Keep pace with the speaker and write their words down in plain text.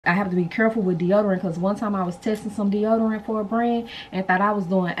I have to be careful with deodorant, because one time I was testing some deodorant for a brand and thought I was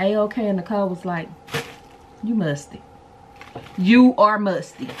doing a-okay, and Nichole was like, you musty. You are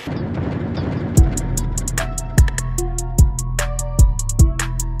musty.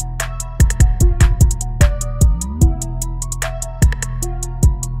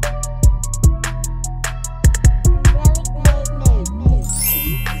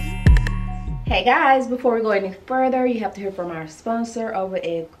 Hey guys, before we go any further, you have to hear from our sponsor over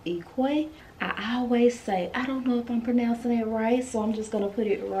at Ekouaer. I always say, I don't know if I'm pronouncing it right, so I'm just going to put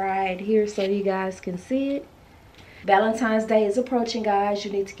it right here so you guys can see it. Valentine's Day is approaching, guys.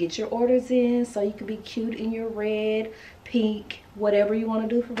 You need to get your orders in so you can be cute in your red, pink, whatever you want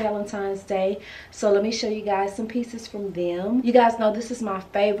to do for Valentine's Day. So let me show you guys some pieces from them. You guys know this is my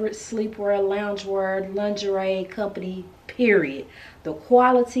favorite sleepwear, loungewear, lingerie company, period. The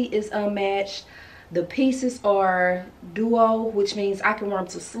quality is unmatched. The pieces are duo, which means I can wear them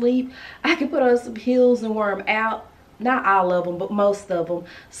to sleep. I can put on some heels and wear them out. Not all of them, but most of them.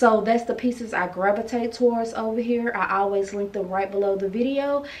 So that's the pieces I gravitate towards over here. I always link them right below the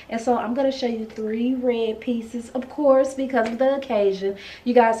video. And so I'm going to show you 3 red pieces, of course, because of the occasion.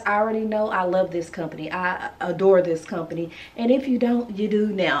 You guys already know I love this company. I adore this company. And if you don't, you do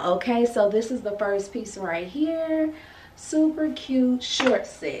now, okay? So this is the first piece right here. Super cute short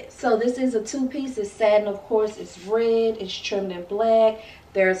set. So this is a 2-piece. It's satin, of course. It's red. It's trimmed in black.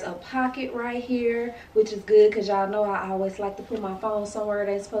 There's a pocket right here, which is good because y'all know I always like to put my phone somewhere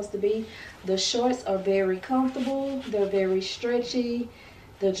it's supposed to be. The shorts are very comfortable. They're very stretchy.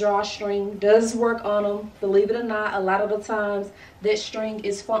 The drawstring does work on them. Believe it or not, a lot of the times that string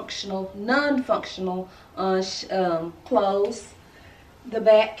is functional, non-functional on clothes. The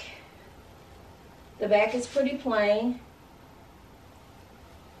back is pretty plain.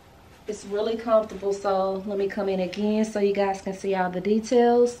 It's really comfortable, so let me come in again so you guys can see all the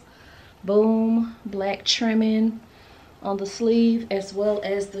details. Boom, black trimming on the sleeve as well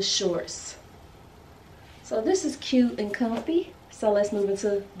as the shorts. So this is cute and comfy. So let's move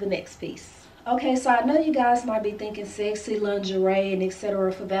into the next piece. Okay, so I know you guys might be thinking sexy lingerie and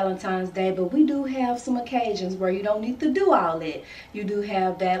etc. for Valentine's Day, but we do have some occasions where you don't need to do all that. You do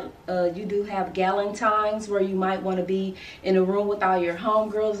have that. You do have Valentines where you might want to be in a room with all your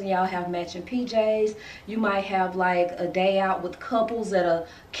homegirls and y'all have matching PJs. You might have like a day out with couples at a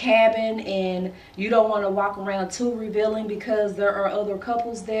cabin and you don't want to walk around too revealing because there are other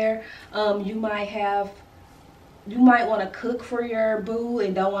couples there. You might want to cook for your boo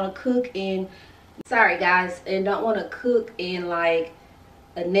and don't want to cook in, sorry guys, and don't want to cook in like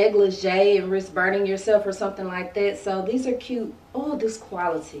a negligee and risk burning yourself or something like that. So these are cute. Oh, this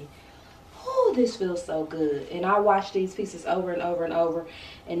quality. Oh, this feels so good. And I wash these pieces over and over and over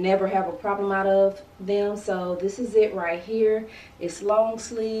and never have a problem out of them. So this is it right here. It's long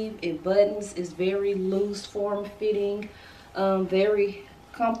sleeve. It buttons. It's very loose form fitting. Very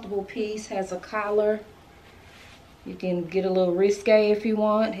comfortable piece. Has a collar. You can get a little risque if you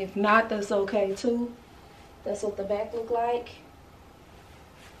want. If not, that's okay too. That's what the back look like.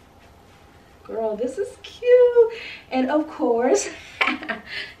 Girl, this is cute. And of course,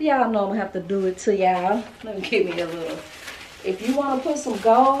 y'all know I'm gonna have to do it to y'all. Let me give me a little. If you want to put some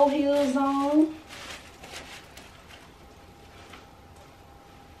gold heels on,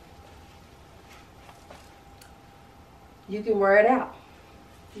 you can wear it out.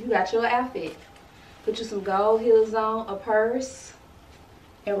 You got your outfit. Put you some gold heels on, a purse,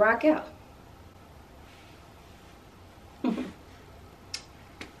 and rock out.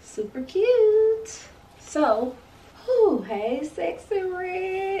 Super cute. So, hey, sexy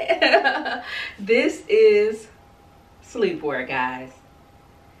red. This is sleepwear, guys.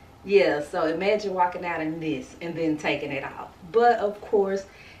 Yeah, so imagine walking out in this and then taking it off. But of course,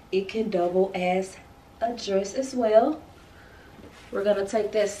 it can double as a dress as well. We're gonna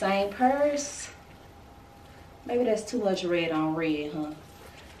take that same purse. Maybe that's too much red on red, huh?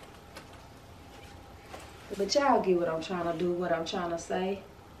 But y'all get what I'm trying to do, what I'm trying to say.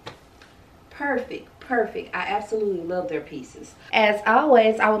 Perfect, perfect. I absolutely love their pieces. As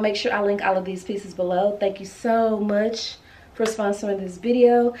always, I will make sure I link all of these pieces below. Thank you so much for sponsoring this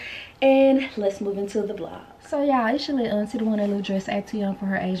video. And let's move into the vlog. So y'all, it's your little auntie, the one that little dress act too young for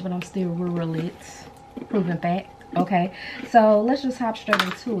her age, but I'm still real lit. Proven fact. Okay, so let's just hop straight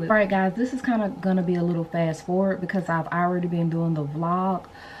into it. All right guys, this is kind of gonna be a little fast forward because I've already been doing the vlog,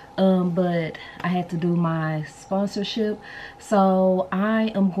 but I had to do my sponsorship. So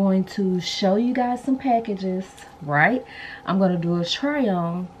I am going to show you guys some packages, right? I'm gonna do a try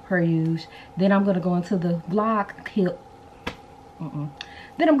on per use, then I'm gonna go into the vlog clip.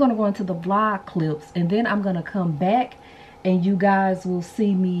 Then I'm gonna go into the vlog clips, and then I'm gonna come back and you guys will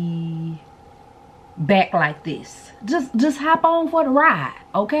see me back like this. Just hop on for the ride,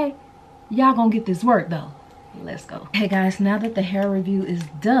 okay? Y'all gonna get this work though. Let's go. Hey guys, now that the hair review is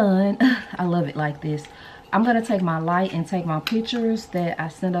done, I love it like this. I'm gonna take my light and take my pictures that I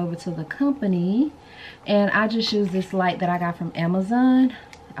sent over to the company, and I just use this light that I got from Amazon.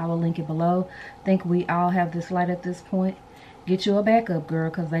 I will link it below. Think we all have this light at this point. Get you a backup, girl,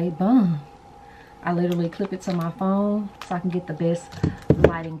 because they bum. I literally clip it to my phone so I can get the best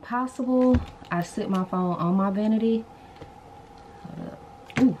lighting possible. I sit my phone on my vanity. Hold up.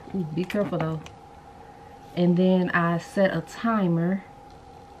 Ooh, be careful though. And then I set a timer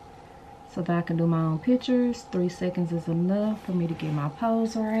so that I can do my own pictures. 3 seconds is enough for me to get my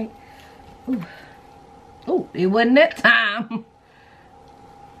pose right. Ooh, it wasn't that time.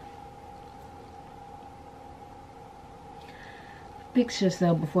 Fix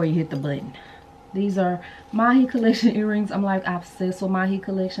yourself before you hit the button. These are Mahi collection earrings. I'm like obsessed with Mahi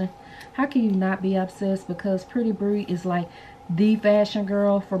collection. How can you not be obsessed? Because Pretty Bree is like the fashion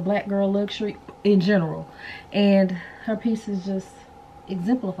girl for black girl luxury in general. And her pieces just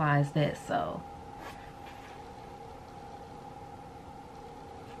exemplifies that. So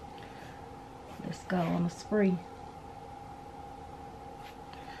let's go on a spree.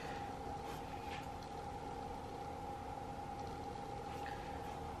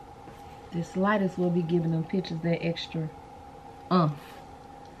 This light is what be giving them pictures that extra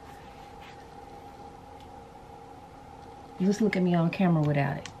Just look at me on camera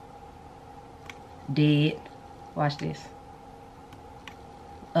without it. Dead. Watch this.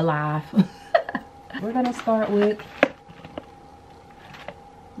 Alive. We're gonna start with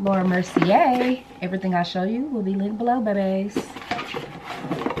Laura Mercier. Everything I show you will be linked below, babies.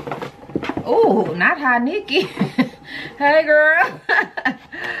 Oh, not Hi Nikki. Hey girl.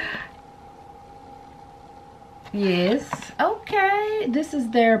 Yes, okay. This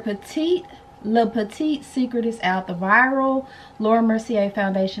is their Le Petite Secret is out. The viral Laura Mercier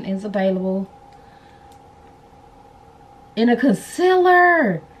foundation is available in a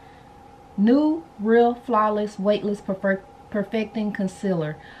concealer. New, real, flawless, weightless, perfecting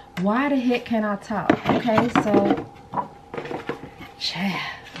concealer. Why the heck can I talk? Okay, so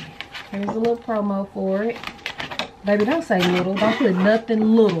here's a little promo for it. Baby, don't say little. Don't put nothing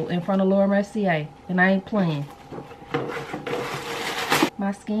little in front of Laura Mercier. And I ain't playing.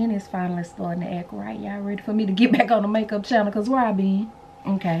 My skin is finally starting to act right. Y'all ready for me to get back on the makeup channel? Because where I been?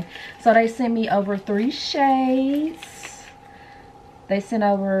 Okay. So they sent me over 3 shades. They sent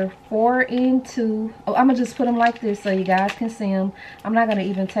over 4 in 2. Oh, I'm going to just put them like this so you guys can see them. I'm not going to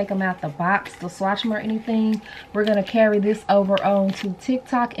even take them out the box to swatch them or anything. We're going to carry this over on to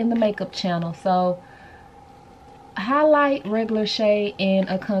TikTok in the makeup channel. So highlight, regular shade, and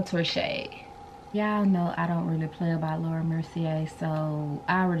a contour shade. Y'all know I don't really play about Laura Mercier, so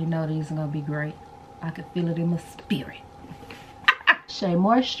I already know these are gonna be great. I can feel it in my spirit. Shea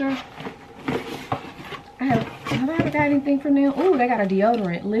Moisture. Have I ever got anything from them? Ooh, they got a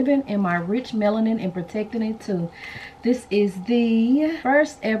deodorant. Living in my rich melanin and protecting it too. This is the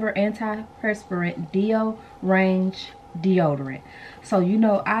first ever antiperspirant deo range deodorant. So you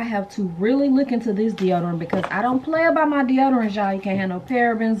know I have to really look into this deodorant because I don't play about my deodorants, y'all. You can't have no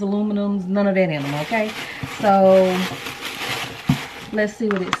parabens, aluminums, none of that in them, okay? So let's see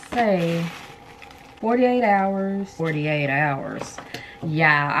what it say. 48 hours. 48 hours.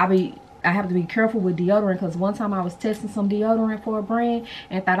 Yeah, I have to be careful with deodorant because one time I was testing some deodorant for a brand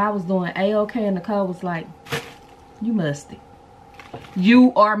and thought I was doing a-okay, and Nichole was like, you musty.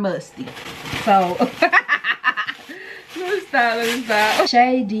 You are musty. So let me stop.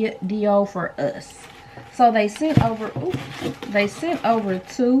 Shea Deo for us. So they sent over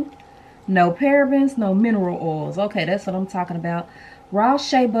 2. No parabens, no mineral oils. Okay, that's what I'm talking about. Raw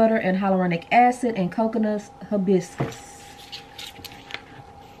shea butter and hyaluronic acid and coconut hibiscus.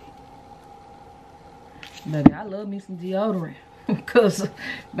 Baby, I love me some deodorant. Cause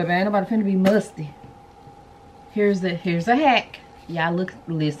baby, ain't nobody finna be musty. Here's a hack. Y'all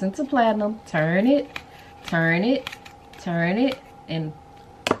listen to Platinum. Turn it, and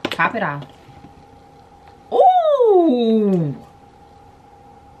pop it off. Ooh!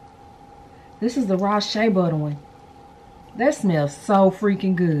 This is the raw shea butter one. That smells so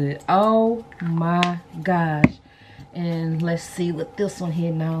freaking good. Oh my gosh. And let's see what this one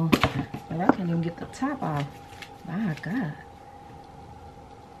here now. But I can't even get the top off. My God.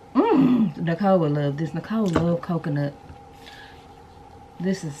 Nichole would love this. Nichole love coconut.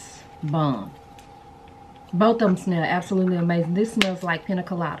 This is bomb. Both of them smell absolutely amazing. This smells like pina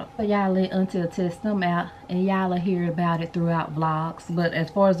colada. So y'all let Until test them out, and y'all will hear about it throughout vlogs. But as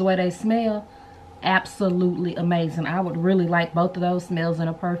far as the way they smell, absolutely amazing. I would really like both of those smells in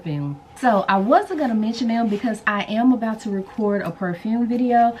a perfume. So I wasn't going to mention them because I am about to record a perfume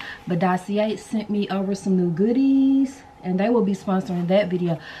video, but Dossier sent me over some new goodies and they will be sponsoring that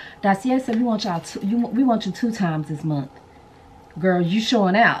video. Dossier said we want you 2 times this month. Girl, you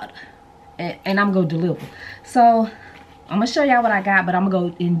showing out, and I'm gonna deliver. So I'm gonna show y'all what I got, but I'm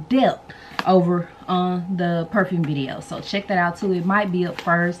gonna go in depth over on the perfume video. So check that out too. It might be up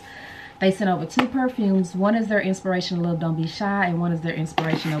first. They sent over 2 perfumes. One is their inspirational Love Don't Be Shy, and one is their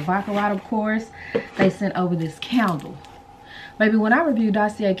inspirational Baccarat, of course. They sent over this candle. Baby, when I reviewed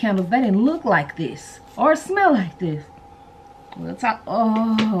Dossier candles, they didn't look like this or smell like this. We'll talk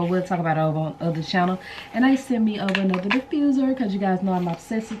about it over on the other channel. And they sent me over another diffuser because you guys know I'm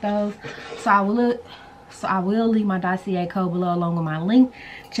obsessed with those. So I will leave my Dossier code below along with my link.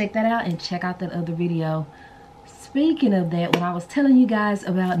 Check that out and check out that other video. Speaking of that, when I was telling you guys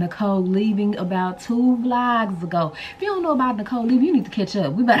about Nichole leaving about 2 vlogs ago. If you don't know about Nichole leaving, you need to catch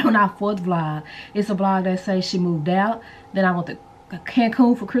up. We better on our 4th vlog. It's a vlog that says she moved out. Then I went to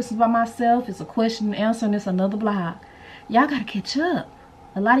Cancun for Christmas by myself. It's a question and answer, and it's another vlog. Y'all gotta catch up.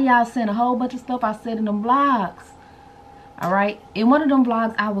 A lot of y'all saying a whole bunch of stuff I said in them vlogs. Alright, in one of them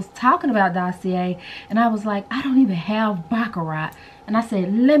vlogs I was talking about Dossier, and I was like, I don't even have Baccarat, and I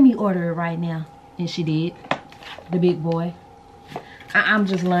said, let me order it right now. And she did. The big boy. I'm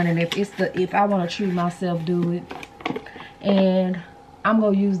just learning if I want to treat myself, do it. And I'm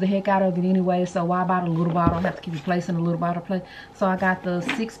gonna use the heck out of it anyway, so why buy the little bottle? I have to keep replacing the little bottle plate. So I got the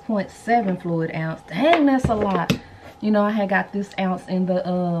 6.7 fluid ounce. Dang, that's a lot. You know, I had got this ounce in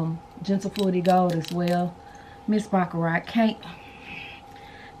the Gentle Fluidy Gold as well. Miss Baccarat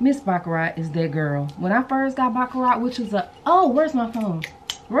Miss Baccarat is that girl. When I first got Baccarat, which was oh, where's my phone?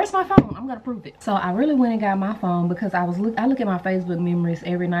 Where's my phone? I'm gonna prove it. So I really went and got my phone because I look at my Facebook memories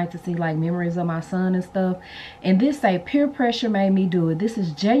every night to see like memories of my son and stuff. And this say peer pressure made me do it. This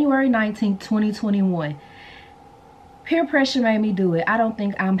is January 19th, 2021. Peer pressure made me do it. I don't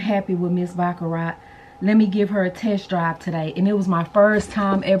think I'm happy with Miss Baccarat. Let me give her a test drive today. And it was my first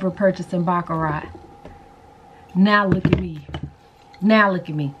time ever purchasing Baccarat. Now look at me. Now look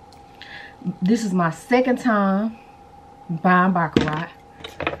at me. This is my 2nd time buying Baccarat.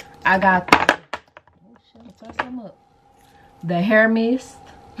 I got the, oh shit, touch them up. The hair mist.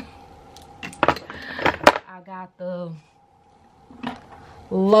 I got the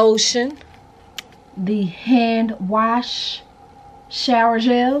lotion. The hand wash shower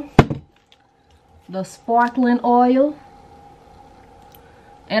gel. The sparkling oil.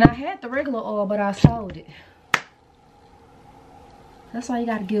 And I had the regular oil, but I sold it. That's why you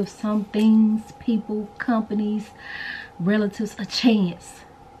gotta give some things, people, companies, relatives a chance.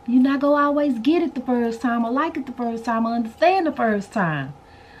 You're not gonna always get it the first time or like it the first time or understand the first time.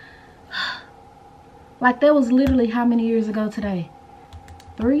 Like that was literally how many years ago today?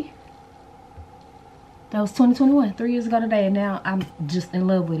 3? That was 2021, 3 years ago today, and now I'm just in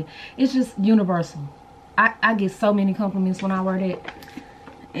love with it. It's just universal. I get so many compliments when I wear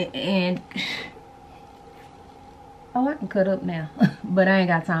that. And oh, I can cut up now, but I ain't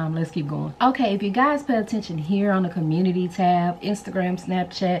got time. Let's keep going. Okay, if you guys pay attention here on the community tab, Instagram,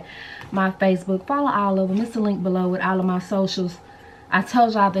 Snapchat, my Facebook, follow all of them. It's the link below with all of my socials. I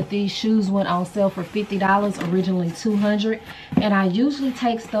told y'all that these shoes went on sale for $50, originally $200. And I usually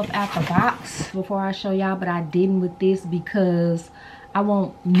take stuff out the box before I show y'all, but I didn't with this because I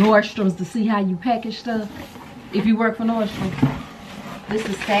want Nordstrom's to see how you package stuff. If you work for Nordstrom, this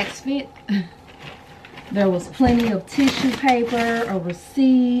is Saks Fit. There was plenty of tissue paper, a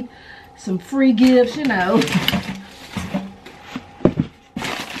receipt, some free gifts, you know.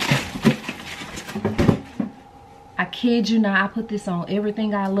 I kid you not, I put this on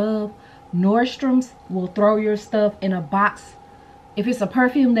everything I love. Nordstrom's will throw your stuff in a box. If it's a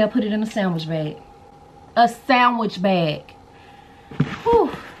perfume, they'll put it in a sandwich bag. A sandwich bag.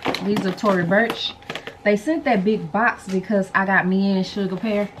 Whew. These are Tory Burch. They sent that big box because I got me and Sugar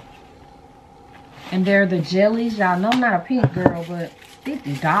Pear. And they're the jellies. Y'all know I'm not a pink girl, but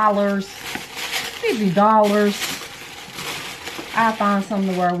 $50. $50. I find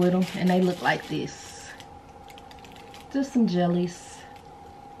something to wear with them. And they look like this. Just some jellies.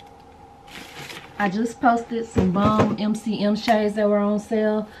 I just posted some bomb MCM shades that were on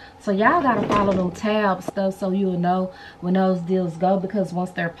sale. So y'all gotta follow them tab stuff so you'll know when those deals go. Because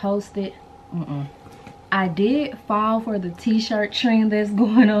once they're posted, I did fall for the t-shirt trend that's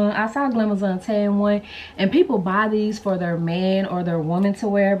going on. I saw Glimmers on Tan one, and people buy these for their man or their woman to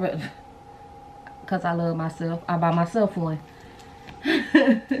wear, but because I love myself, I buy myself one.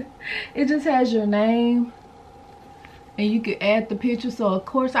 It just has your name And you can add the picture. So of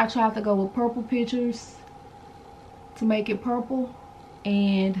course I tried to go with purple pictures to make it purple.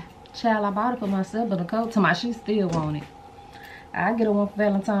 And child, I bought it for myself, but the coat to my, she still want it. I get her one for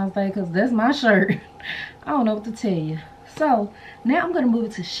Valentine's Day because that's my shirt. I don't know what to tell you. So now I'm going to move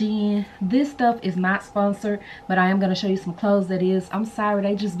it to SHEIN. This stuff is not sponsored, but I am going to show you some clothes that is. I'm sorry,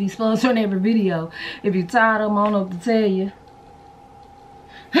 they just be sponsoring every video. If you're tired of them, I don't know what to tell you.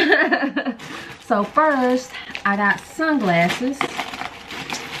 So first, I got sunglasses.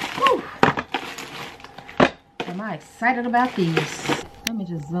 Whew. Am I excited about these? Let me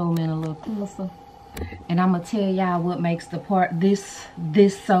just zoom in a little closer. And I'm going to tell y'all what makes the part this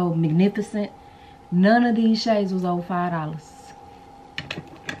so magnificent. None of these shades was over $5.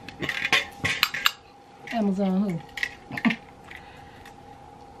 Amazon who?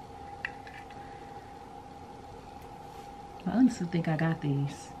 I honestly think I got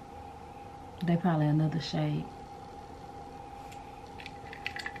these. They probably another shade.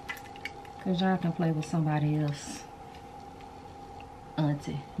 Cause y'all can play with somebody else.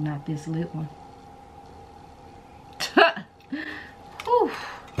 Auntie, not this lip one. Whew.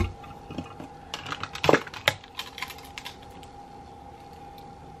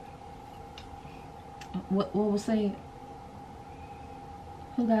 What was said?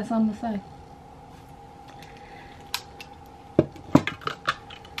 Who got something to say?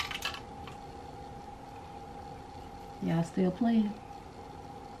 Y'all still playing?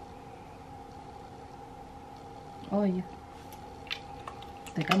 Oh, you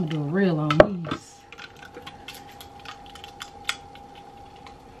think I'm gonna do a reel on these?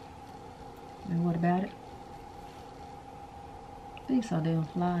 And what about it? These so damn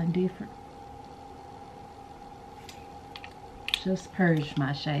fly and different. Just purge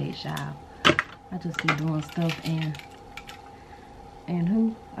my shades, y'all. I just be doing stuff and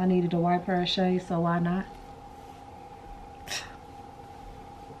who? I needed a white pair of shades, so why not?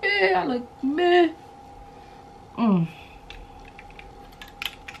 Yeah, I look meh. Come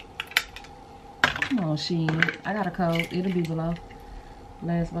on, SHEIN. I got a code. It'll be below.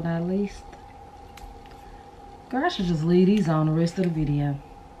 Last but not least. Girl, I should just leave these on the rest of the video.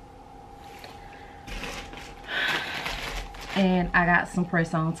 And I got some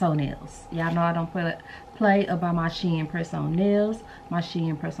press-on toenails. Y'all know I don't play about my SHEIN press-on nails, my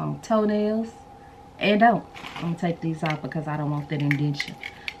SHEIN press-on toenails. And don't. I'm going to take these off because I don't want that indentation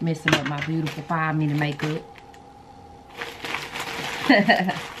messing up my beautiful 5-minute makeup.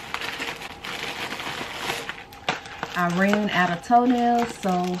 I ran out of toenails, so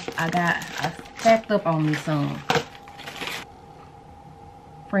I stacked up on me some.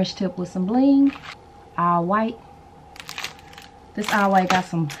 French tip with some bling. All white. This all white got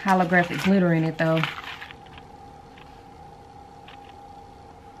some holographic glitter in it though.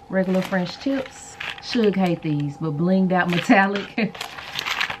 Regular French tips. Should hate these, but blinged out metallic.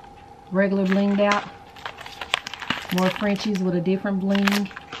 Regular blinged out. More Frenchies with a different bling.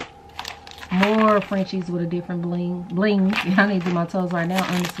 More Frenchies with a different bling. Bling. I need to do my toes right now,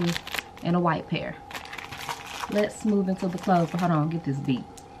 honestly. And a white pair. Let's move into the clothes. But hold on, get this beat.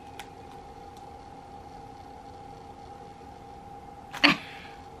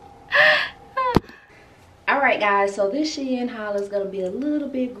 Alright guys, so this SHEIN haul is going to be a little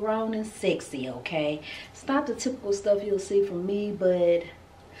bit grown and sexy, okay? It's not the typical stuff you'll see from me, but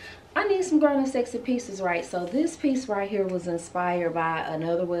I need some grown and sexy pieces, right? So this piece right here was inspired by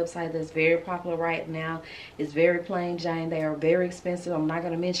another website that's very popular right now. It's very plain Jane. They are very expensive. I'm not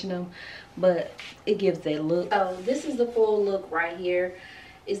going to mention them, but it gives that look. So this is the full look right here.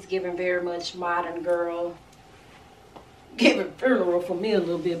 It's giving very much modern girl. Giving funeral for me a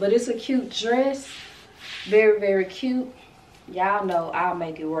little bit, but it's a cute dress. Very, very cute. Y'all know I'll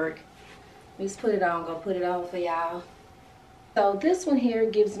make it work. Let's put it on. Go put it on for y'all. So this one here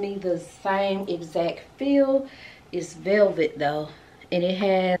gives me the same exact feel. It's velvet though, and it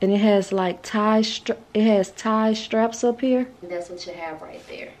has like tie straps up here. And that's what you have right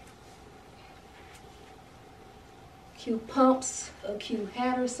there. Cute pumps, a cute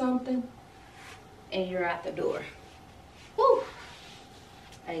hat or something, and you're out the door. Woo!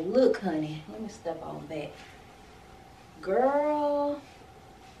 Hey, look, honey. Let me step on back. Girl,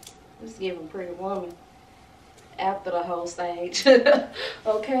 let's give a pretty woman. After the whole stage.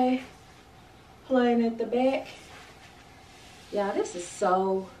 Okay, playing at the back. Y'all, this is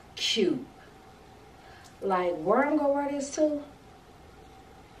so cute. Like, where I'm gonna wear this to,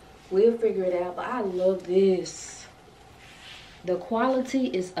 we'll figure it out, but I love this. The quality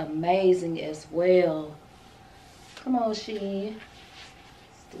is amazing as well. Come on, SHEIN.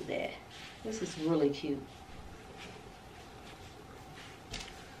 Let's do that. This is really cute.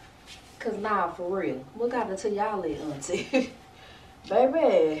 Cause nah, for real. What got into y'all lit, auntie?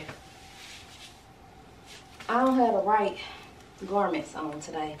 Baby, I don't have the right garments on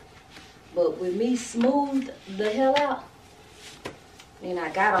today. But with me smooth the hell out, and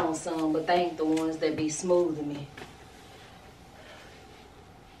I got on some, but they ain't the ones that be smoothing me.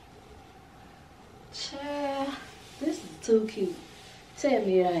 Child, this is too cute. Tell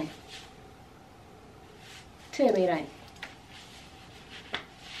me it ain't. Tell me it ain't.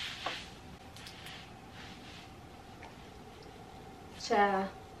 Child.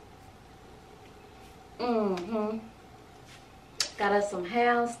 Got us some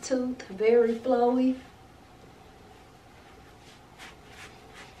houndstooth, very flowy.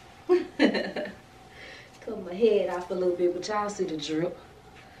 Cut my head off a little bit, but y'all see the drip.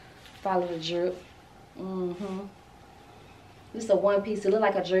 Follow the drip. This is a one piece. It look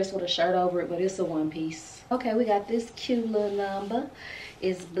like a dress with a shirt over it, but it's a one piece. Okay, we got this cute little number.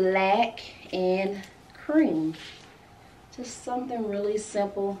 It's black and cream. Just something really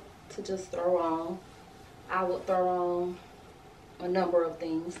simple to just throw on. I would throw on a number of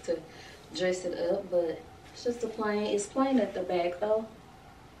things to dress it up, but it's just a plain. It's plain at the back though.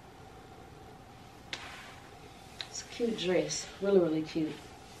 It's a cute dress. Really, really cute.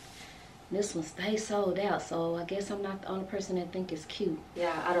 This one stays sold out, so I guess I'm not the only person that think it's cute.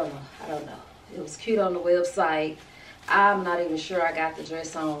 Yeah, I don't know. It was cute on the website. I'm not even sure I got the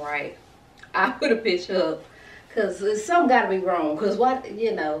dress on right. I put a picture up because something got to be wrong. Because what,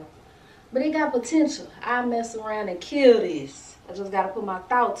 you know, but it got potential. I mess around and kill this. I just got to put my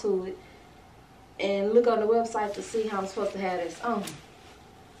thought to it and look on the website to see how I'm supposed to have this on.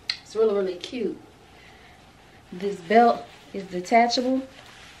 It's really, really cute. This belt is detachable.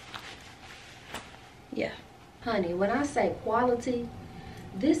 Yeah, honey, when I say quality,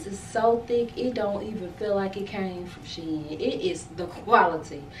 this is so thick it don't even feel like it came from SHEIN. It is the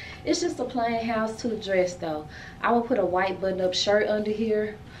quality. It's just a plain houndstooth dress though. I would put a white button-up shirt under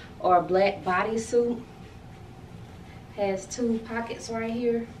here or a black bodysuit. Has two pockets right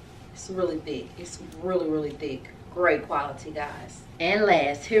here. It's really thick. It's really, really thick. Great quality, guys. And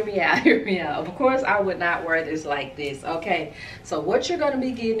last, hear me out, hear me out. Of course, I would not wear this like this, okay? So what you're gonna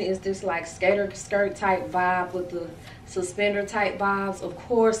be getting is this like skater skirt type vibe with the suspender type vibes. Of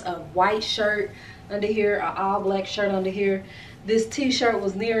course, a white shirt under here, an all black shirt under here. This t-shirt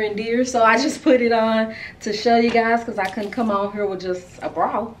was near and dear, so I just put it on to show you guys because I couldn't come on here with just a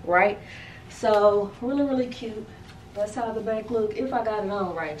bra, right? So really, really cute. That's how the back look, if I got it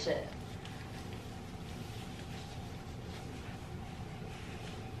on right, chat.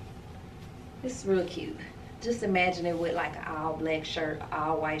 It's real cute. Just imagine it with like an all black shirt,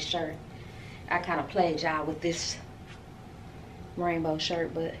 all white shirt. I kind of played y'all with this rainbow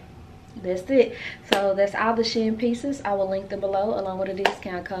shirt, but that's it. So that's all the SHEIN pieces. I will link them below along with a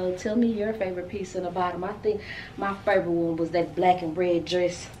discount code. Tell me your favorite piece in the bottom. I think my favorite one was that black and red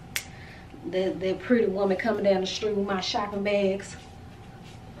dress. That pretty woman coming down the street with my shopping bags.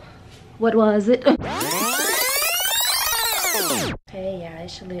 What was it? Hey y'all,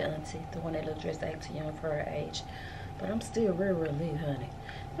 it's your little auntie, the one that look dressed acting young for her age. But I'm still real lit, honey.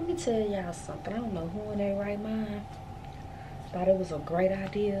 Let me tell y'all something. I don't know who in their right mind thought it was a great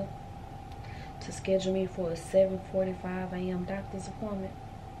idea to schedule me for a 7:45 a.m. doctor's appointment.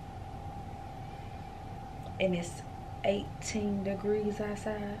 And it's 18 degrees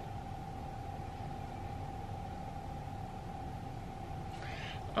outside.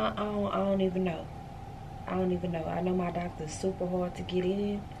 I don't even know. I don't even know. I know my doctor's super hard to get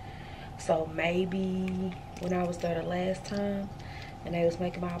in. So maybe when I was there the last time and they was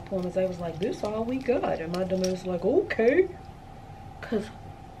making my appointments, they was like, this all we got. And my dumb was like, okay. Because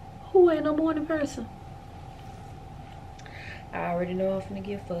who ain't no morning person? I already know I'm finna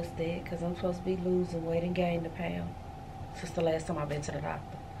get fussed at because I'm supposed to be losing weight and gaining a pound since the last time I've been to the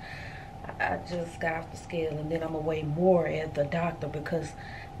doctor. I just got off the scale and then I'm gonna weigh more at the doctor because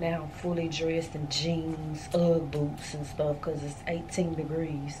now I'm fully dressed in jeans, Ugg boots and stuff because it's 18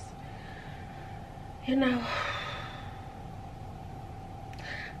 degrees. You know,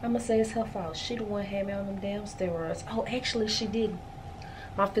 I'm gonna say it's her fault. She the one had me on them damn steroids. Oh, actually she didn't.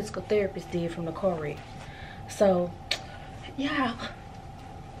 My physical therapist did from the car wreck. So, yeah.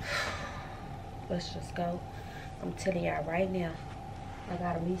 Let's just go. I'm telling y'all right now. I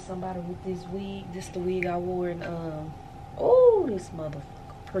gotta meet somebody with this wig. This the wig I wore in, oh, this motherfucker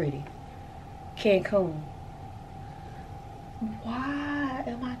pretty. Cancun. Why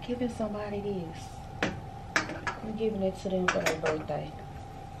am I giving somebody this? I'm giving it to them for their birthday.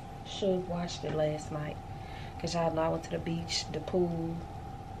 Should've watched it last night. Cause y'all know I went to the beach, the pool.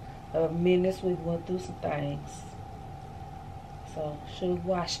 Me and this week went through some things. So, should've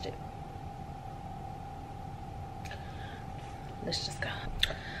watched it. let's just go.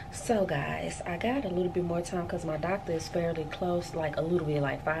 So guys, I got a little bit more time because my doctor is fairly close, like a little bit,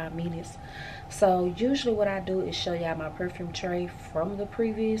 like 5 minutes. So usually what I do is show y'all my perfume tray from the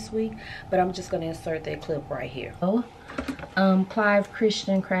previous week, but I'm just going to insert that clip right here. Oh, Clive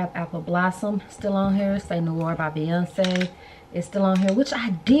Christian Crab Apple Blossom still on here. Say Noir by Beyonce is still on here, which I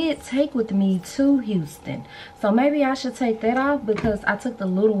did take with me to Houston. So maybe I should take that off because I took the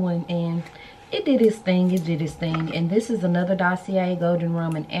little one and it did its thing. It did its thing. And this is another Dossier Golden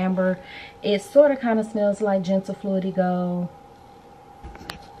Rum and Amber. It sort of kind of smells like Gentle Fluidy Gold.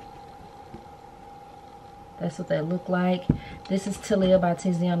 That's what they look like. This is Talia by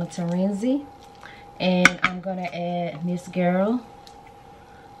Tiziana Terenzi. And I'm going to add Miss Girl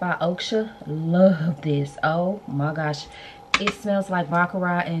by Oksha. Love this. Oh my gosh. It smells like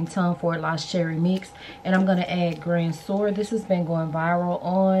Baccarat and Tom Ford Lost Cherry Mix. And I'm going to add Grand Sword. This has been going viral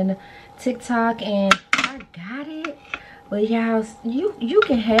on TikTok and I got it. But y'all, you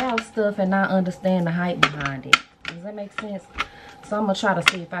can have stuff and not understand the hype behind it. Does that make sense? So I'm going to try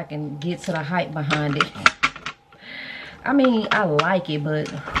to see if I can get to the hype behind it. I mean, I like it,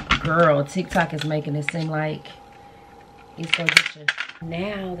 but girl, TikTok is making it seem like it's so good.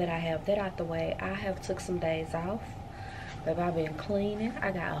 Now that I have that out the way, I have took some days off. But I've been cleaning.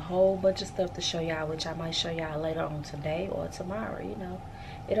 I got a whole bunch of stuff to show y'all, which I might show y'all later on today or tomorrow, you know.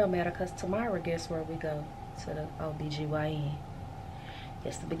 It don't matter because tomorrow, guess where we go? To the OBGYN.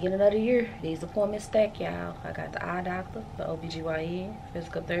 It's the beginning of the year. These appointments stack, y'all. I got the eye doctor, the OBGYN,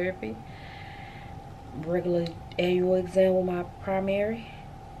 physical therapy, regular annual exam with my primary.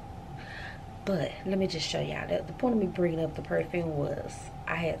 But let me just show y'all that the point of me bringing up the perfume was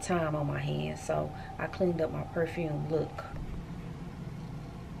I had time on my hands, so I cleaned up my perfume look.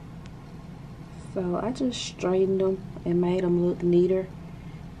 So I just straightened them and made them look neater,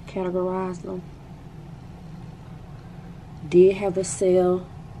 categorized them. Did have a sale.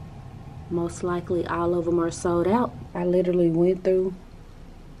 Most likely all of them are sold out. I literally went through.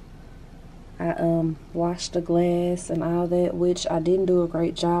 I washed the glass and all that, which I didn't do a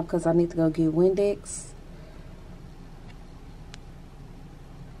great job because I need to go get Windex.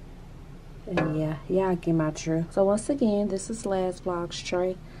 And yeah, I get my drift. So once again, this is last vlog's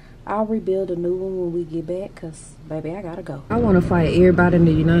tray. I'll rebuild a new one when we get back because, baby, I gotta go. I want to fight everybody in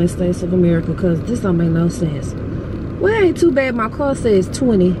the United States of America because this don't make no sense. Well, it ain't too bad my car says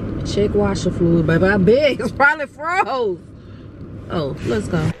 20. Check washer fluid, baby. I bet it's probably froze. Oh, let's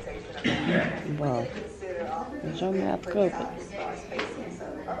go. Wow. Is your mouth covered?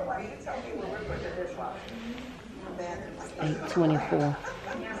 8:24.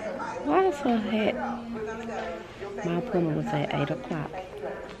 Why is her hat? My appointment was at 8 o'clock.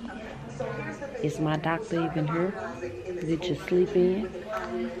 Is my doctor even here? Did you sleep in?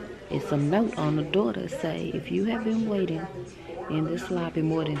 It's a note on the door that say, if you have been waiting in this lobby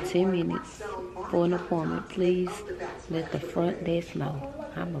more than 10 minutes for an appointment, please let the front desk know.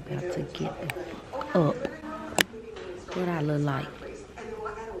 I'm about to get up. What I look like?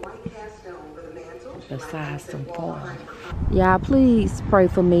 Besides some form. Y'all, please pray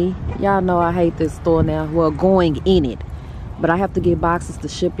for me. Y'all know I hate this store now. Well, going in it. But I have to get boxes to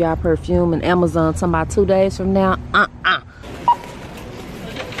ship y'all perfume, and Amazon talking about 2 days from now.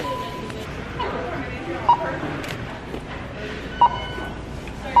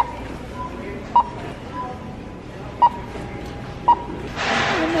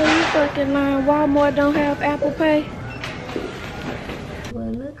 Fucking line. Walmart don't have Apple Pay.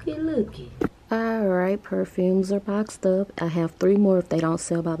 Well, looky. Alright, perfumes are boxed up. I have 3 more. If they don't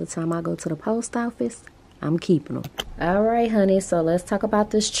sell by the time I go to the post office, I'm keeping them. Alright, honey, so let's talk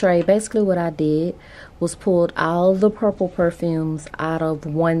about this tray. Basically what I did was pulled all the purple perfumes out of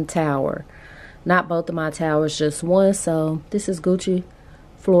one tower. Not both of my towers, just one. So this is Gucci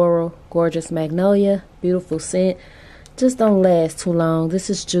Floral Gorgeous Magnolia. Beautiful scent. Just don't last too long. This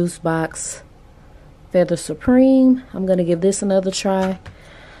is Juice Box Feather Supreme. I'm going to give this another try.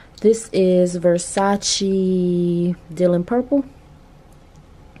 This is Versace Dylan Purple.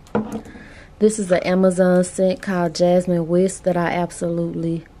 This is an Amazon scent called Jasmine Whisk that I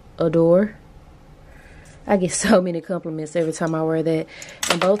absolutely adore. I get so many compliments every time I wear that.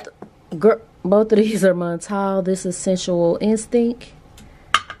 And both of these are Montal. This is Sensual Instinct.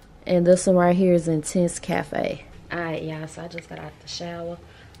 And this one right here is Intense Cafe. Alright, y'all, so I just got out the shower.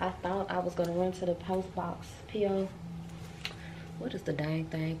 I thought I was going to run to the post box, P.O. What is the dang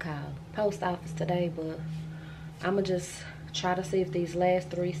thing called? Post office today, but I'm going to just try to see if these last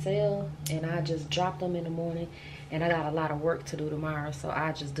 3 sell. And I just drop them in the morning. And I got a lot of work to do tomorrow, so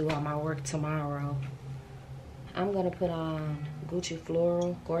I just do all my work tomorrow. I'm gonna put on Gucci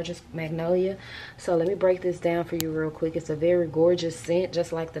Floral Gorgeous Magnolia. So let me break this down for you real quick. It's a very gorgeous scent,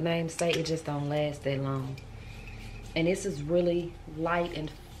 just like the name say. It just don't last that long. And this is really light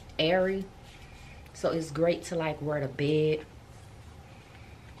and airy, so it's great to like wear to bed.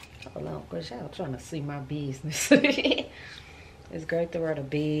 Hold on, cause y'all trying to see my business. It's great to wear to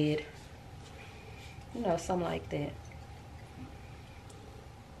bed, you know, something like that.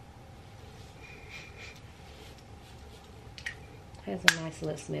 Has a nice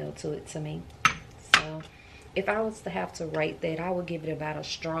little smell to it to me. So if I was to have to rate that, I would give it about a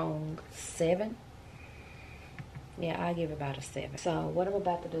strong 7. Yeah, I give it about a 7. So what I'm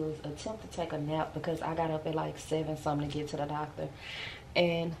about to do is attempt to take a nap, because I got up at like 7 something to get to the doctor.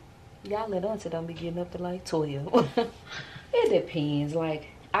 And y'all let on to them be getting up to like 12. It depends. Like,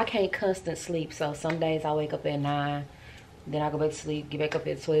 I can't constant sleep, so some days I wake up at 9. Then I go back to sleep, get back up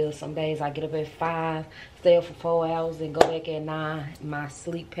at 12. Some days I get up at 5, stay up for 4 hours, and go back at 9. My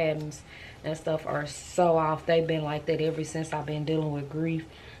sleep patterns and stuff are so off. They've been like that ever since I've been dealing with grief,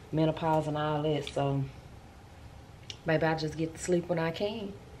 menopause, and all that. So, baby, I just get to sleep when I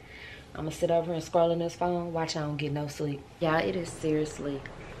can. I'm going to sit over here and scroll on this phone, watch I don't get no sleep. Yeah, it is seriously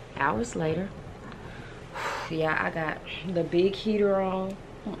hours later. Yeah, I got the big heater on.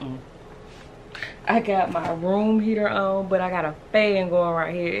 I got my room heater on, but I got a fan going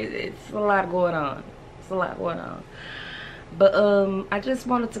right here. It's a lot going on. It's a lot going on. But I just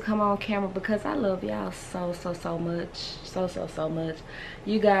wanted to come on camera because I love y'all so much. So much.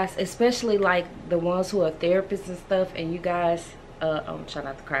 You guys, especially like the ones who are therapists and stuff, and you guys, I'm trying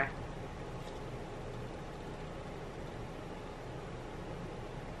not to cry.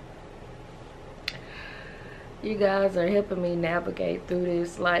 You guys are helping me navigate through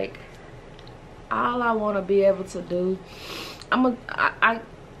this. Like, all I want to be able to do, I'm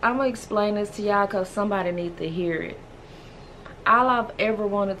gonna explain this to y'all because somebody needs to hear it. All I've ever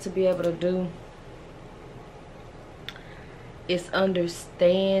wanted to be able to do is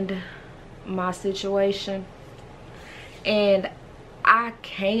understand my situation, and I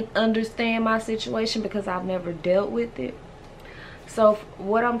can't understand my situation because I've never dealt with it. So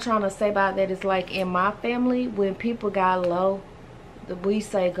what I'm trying to say about that is, like, in my family, when people got low, we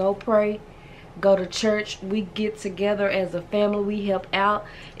say go pray, go to church, we get together as a family, we help out.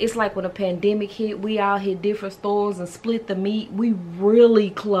 It's like when a pandemic hit, we all hit different stores and split the meat. We really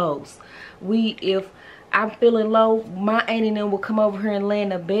close. If I'm feeling low, my auntie and them will come over here and lay in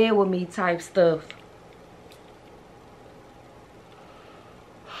the bed with me type stuff.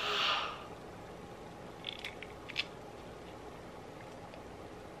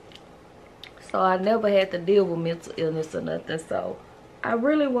 So I never had to deal with mental illness or nothing. So I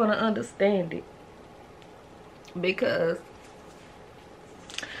really want to understand it, because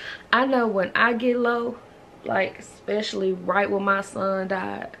I know when I get low, like especially right when my son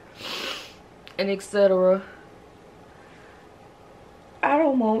died and etc., I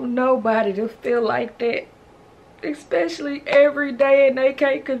don't want nobody to feel like that, especially every day, and they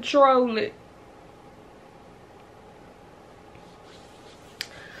can't control it.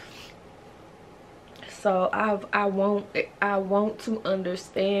 So I want to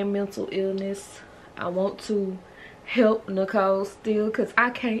understand mental illness. I want to help Nichole still, because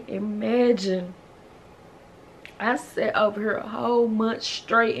I can't imagine. I sat over here a whole month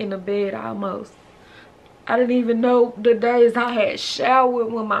straight in the bed almost. I didn't even know the days I had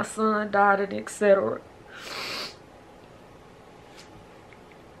showered when my son died and etc.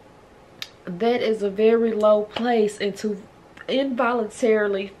 That is a very low place, and to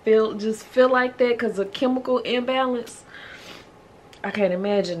involuntarily feel like that because of chemical imbalance, I can't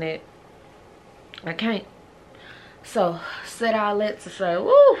imagine it. I can't. So said all that to say,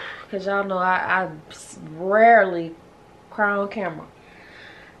 woo, because y'all know I rarely cry on camera,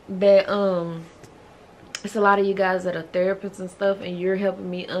 that it's a lot of you guys that are therapists and stuff, and you're helping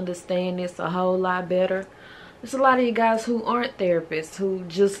me understand this a whole lot better. There's a lot of you guys who aren't therapists, who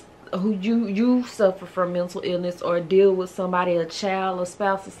you suffer from mental illness or deal with somebody, a child, a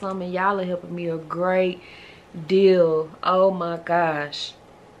spouse or something. Y'all are helping me a great deal. Oh my gosh,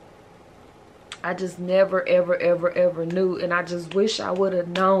 I just never ever knew, and I just wish I would have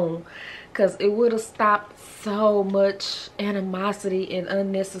known, because it would have stopped so much animosity and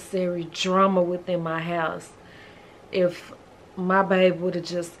unnecessary drama within my house if my babe would have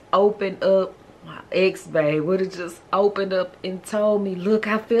just opened up. My ex-babe would have just opened up and told me, look,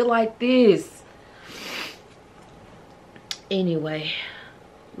 I feel like this. Anyway,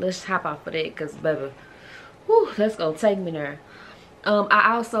 let's hop off of that, because baby, whew, that's gonna take me there.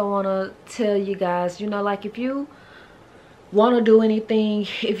 I also want to tell you guys, you know, like, if you want to do anything,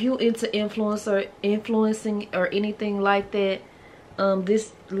 if you into influencing or anything like that,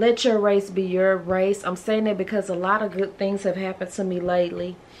 this, let your race be your race. I'm saying that because a lot of good things have happened to me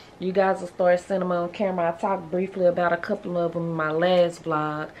lately. You guys will start seeing them on camera. I talked briefly about a couple of them in my last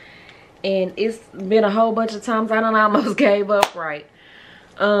vlog, and it's been a whole bunch of times I done almost gave up. Right.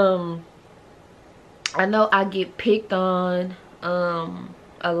 I know I get picked on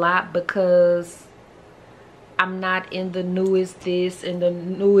a lot because I'm not in the newest this and the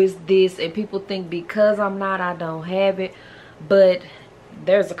newest this, and people think because I'm not, I don't have it. But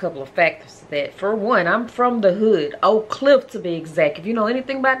there's a couple of factors to that. For one, I'm from the hood, Oak Cliff to be exact, if you know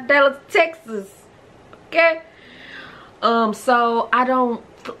anything about Dallas, Texas. Okay. So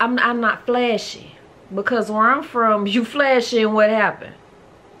I'm not flashy, because where I'm from, you flashy and what happened?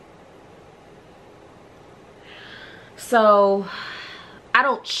 So I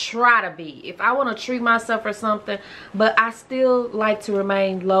don't try to be. If I want to treat myself or something, but I still like to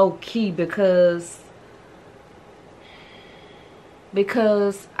remain low key because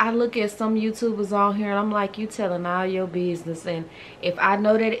I look at some YouTubers on here and I'm like, you telling all your business, and if I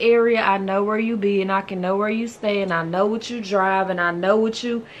know that area, I know where you be, and I can know where you stay, and I know what you drive, and I know what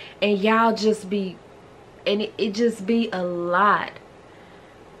you, and y'all just be, and it just be a lot.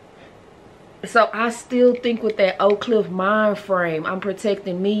 So I still think with that Oak Cliff mind frame, I'm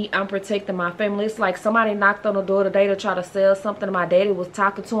protecting me, I'm protecting my family. It's like somebody knocked on the door today to try to sell something, and my daddy was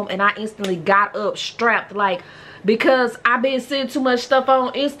talking to him, and I instantly got up, strapped, like, because I've been seeing too much stuff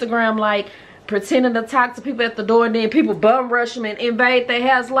on Instagram, like pretending to talk to people at the door, and then people bum rush them and invade their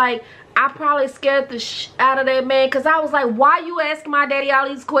house. Like, I probably scared the out of that man, because I was like, why you asking my daddy all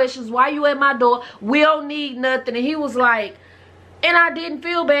these questions? Why you at my door? We don't need nothing. And he was like, and I didn't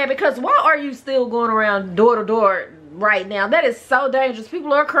feel bad, because why are you still going around door to door right now? That is so dangerous.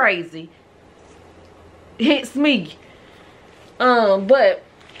 People are crazy. Hence me. But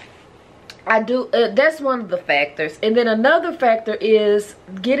I do, that's one of the factors. And then another factor is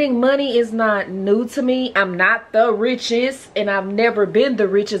getting money is not new to me. I'm not the richest, and I've never been the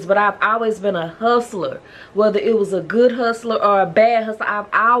richest, but I've always been a hustler. Whether it was a good hustler or a bad hustler,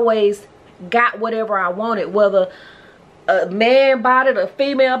 I've always got whatever I wanted. Whether a man bought it, a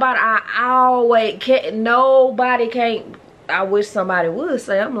female bought it, I always can't, nobody can't, I wish somebody would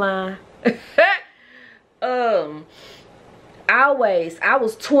say I'm lying. I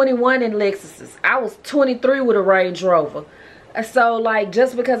was 21 in Lexuses. I was 23 with a Range Rover. So like,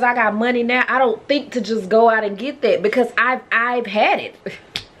 just because I got money now, I don't think to just go out and get that, because I've had it.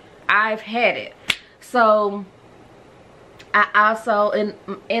 I've had it. So I also,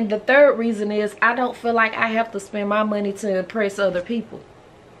 and the third reason is I don't feel like I have to spend my money to impress other people.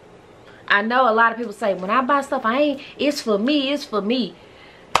 I know a lot of people say, when I buy stuff, it's for me, it's for me.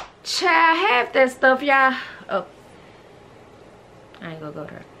 Child, half that stuff, y'all. Oh, I ain't gonna go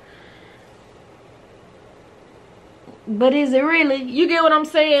there. But is it really? You get what I'm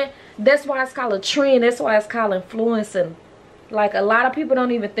saying? That's why it's called a trend. That's why it's called influencing. Like, a lot of people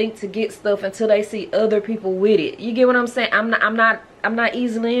don't even think to get stuff until they see other people with it. You get what I'm saying? I'm not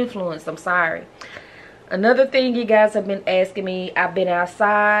easily influenced. I'm sorry. Another thing you guys have been asking me, I've been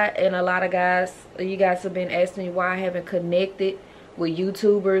outside, and a lot of you guys have been asking me why I haven't connected with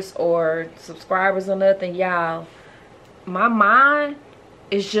YouTubers or subscribers or nothing. Y'all, my mind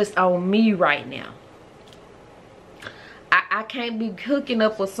is just on me right now. I can't be hooking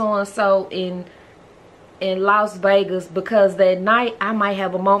up with so-and-so in Las Vegas, because that night I might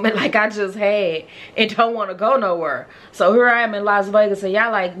have a moment like I just had and don't want to go nowhere. So here I am in Las Vegas, and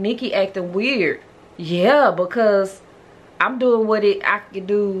y'all like, Nikki acting weird. Yeah, because I'm doing what I can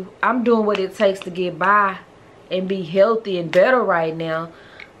do. I'm doing what it takes to get by and be healthy and better right now.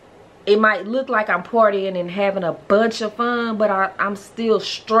 It might look like I'm partying and having a bunch of fun, but I'm still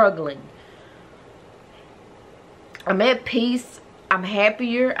struggling. I'm at peace. I'm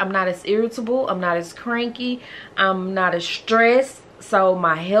happier. I'm not as irritable. I'm not as cranky. I'm not as stressed. So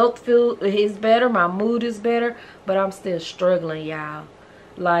my health is better. My mood is better. But I'm still struggling, y'all.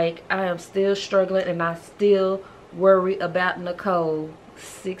 Like, I am still struggling, and I still worry about Nichole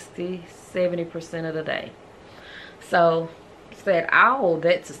 60-70% of the day. So, said all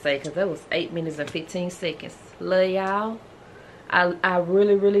that to say, because that was 8 minutes and 15 seconds. Love y'all. I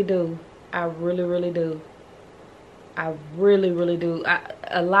really, really do. I really, really do. I really, really do.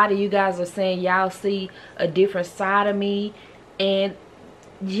 A lot of you guys are saying y'all see a different side of me. And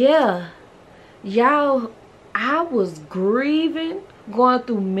yeah, y'all, I was grieving, going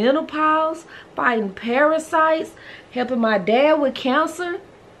through menopause, fighting parasites, helping my dad with cancer.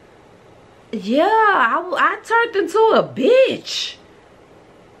 Yeah, I turned into a bitch.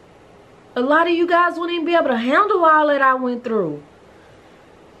 A lot of you guys wouldn't even be able to handle all that I went through.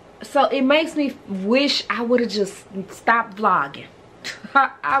 So it makes me wish I would have just stopped vlogging.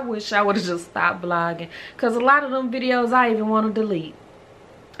 I wish I would have just stopped vlogging. Because a lot of them videos I even want to delete.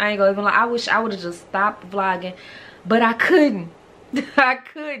 I ain't gonna even lie. I wish I would have just stopped vlogging. But I couldn't. I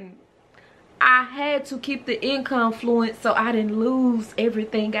couldn't. I had to keep the income fluent so I didn't lose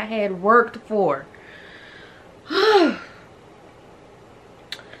everything I had worked for.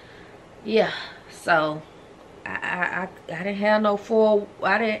 Yeah, so I didn't have no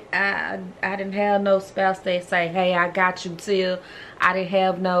I didn't have no spouse that say, hey, I got you till. I didn't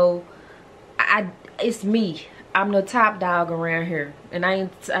have no it's me. I'm the top dog around here. And I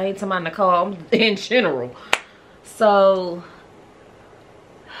ain't talking about Nichole, I'm in general. So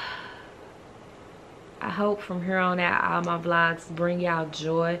I hope from here on out all my vlogs bring y'all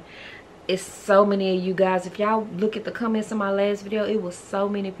joy. It's so many of you guys. If y'all look at the comments in my last video, it was so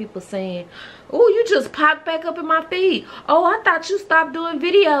many people saying, oh, you just popped back up in my feed. Oh, I thought you stopped doing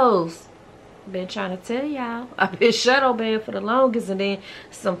videos. Been trying to tell y'all. I've been shadow banned for the longest, and then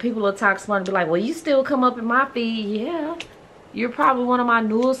some people will talk smart and be like, well, you still come up in my feed. Yeah, you're probably one of my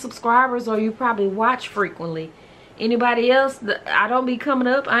newest subscribers, or you probably watch frequently. Anybody else, I don't be coming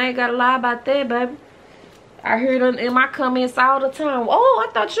up. I ain't gotta lie about that, baby. I hear it in my comments all the time. Oh,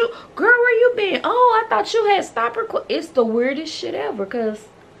 I thought you, girl, where you been? Oh, I thought you had stopped recording. It's the weirdest shit ever. Because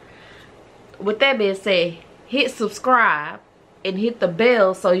with that being said, hit subscribe and hit the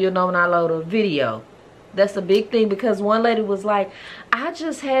bell so you'll know when I load a video. That's a big thing, because one lady was like, I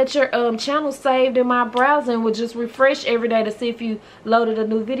just had your channel saved in my browser and would just refresh every day to see if you loaded a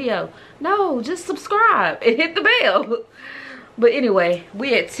new video. No, just subscribe and hit the bell. But anyway,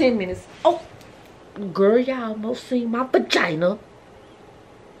 we at 10 minutes. Oh, girl, y'all almost seen my vagina.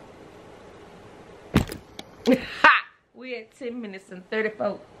 We at 10 minutes and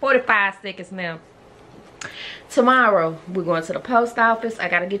 45 seconds now. Tomorrow we're going to the post office. I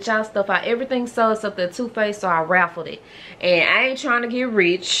gotta get y'all stuff out. Everything sold except the Too Faced, so I raffled it. And I ain't trying to get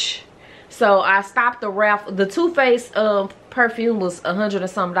rich, so I stopped the raffle. The Too Faced perfume was $100 and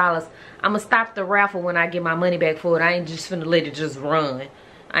some. I'm gonna stop the raffle when I get my money back for it. I ain't just finna let it just run.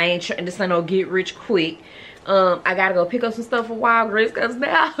 I ain't trying. This ain't no get rich quick. I gotta go pick up some stuff for Walgreens, because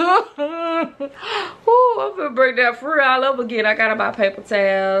now ooh, I'm gonna break that free all over again. I gotta buy paper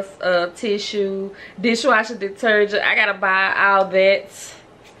towels, tissue, dishwasher detergent. I gotta buy all that.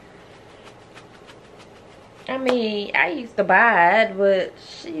 I mean, I used to buy it, but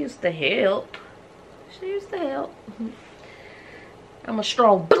she used to help. She used to help. I'm a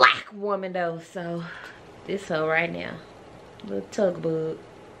strong black woman though, so this hoe right now, little tug bug.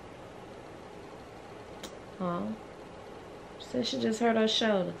 Oh, said she just hurt her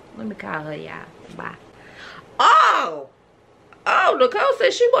shoulder. Let me call her, y'all. Bye. Oh, Nichole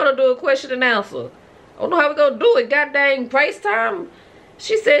said she want to do a question and answer. I don't know how we gonna do it. God dang FaceTime.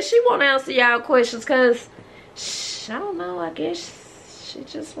 She said she want to answer y'all questions, because I don't know. I guess she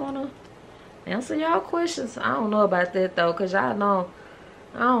just want to answer y'all questions. I don't know about that though, because y'all know.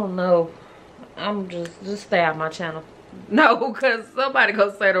 I don't know. I'm just stay out my channel. No, because somebody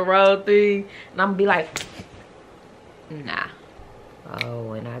gonna say the wrong thing and I'm gonna be like, nah.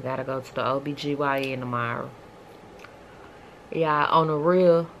 Oh, and I gotta go to the OBGYN tomorrow. Yeah, on the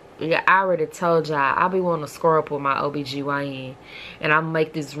real, yeah, I already told y'all I be wanting to score up with my OBGYN. And I'm gonna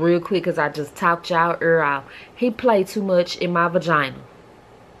make this real quick, because I just talked y'all ear out. He played too much in my vagina.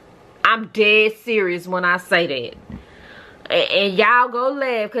 I'm dead serious when I say that. And y'all go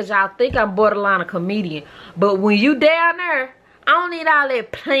laugh, because y'all think I'm borderline a comedian. But when you down there, I don't need all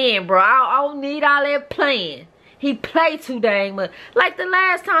that playing, bro. I don't need all that playing. He play too dang much. Like the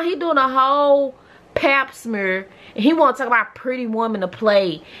last time, he doing a whole pap smear. And he want to talk about Pretty Woman to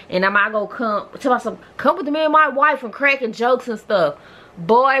play. And am I gonna come with me and my wife and cracking jokes and stuff.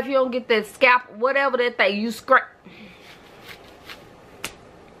 Boy, if you don't get that scalp, whatever that thing, you scratch.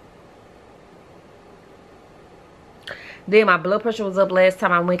 Then my blood pressure was up last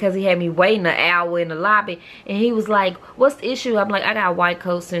time I went, because he had me waiting an hour in the lobby. And he was like, what's the issue? I'm like, I got white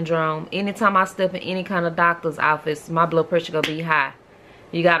coat syndrome. Anytime I step in any kind of doctor's office, my blood pressure gonna be high.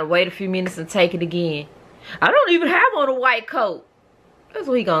 You gotta wait a few minutes and take it again. I don't even have on a white coat. That's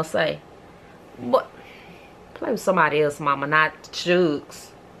what he gonna say. What? Play with somebody else, mama, not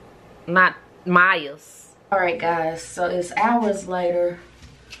Chugs. Not Myers. Alright guys, so it's hours later.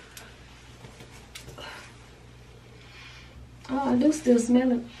 Oh, I do still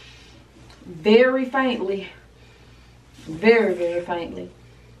smell it. Very faintly. Very, very faintly.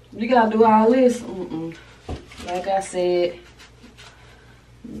 You gotta do all this. Like I said,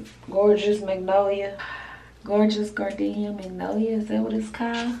 gorgeous magnolia. Gorgeous gardenia magnolia. Is that what it's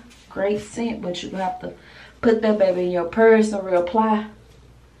called? great scent, but you have to put that baby in your purse and reapply.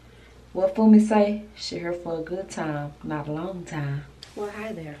 What Fumi say? She here for a good time, not a long time. Well,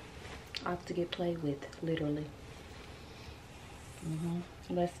 hi there. Off to get played with, literally.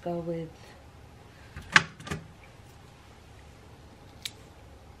 Let's go with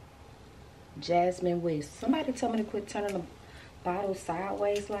Jasmine West. Somebody told me to quit turning the bottle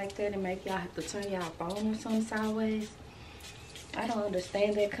sideways like that and make y'all have to turn y'all phone or something sideways. I don't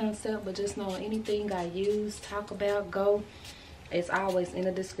understand that concept, but just know anything I use, talk about, go, it's always in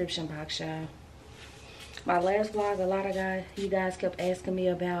the description box, y'all. My last vlog, a lot of you guys kept asking me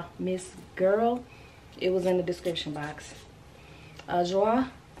about Miss Girl. It was in the description box. Joie,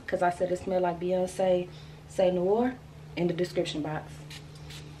 because I said it smelled like Beyonce Say Noir, in the description box.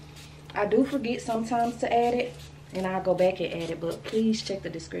 I do forget sometimes to add it, and I'll go back and add it, but please check the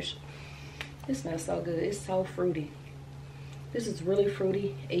description. It smells so good. It's so fruity. This is really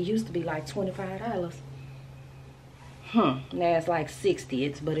fruity. It used to be like $25. Now it's like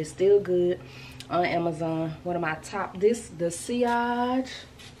 $60, but it's still good on Amazon. One of my top, the sillage.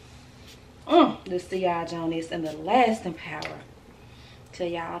 The sillage on this and the lasting power. Tell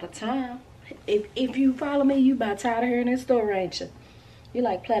y'all all the time. If you follow me, you about tired of hearing this story, ain't you? You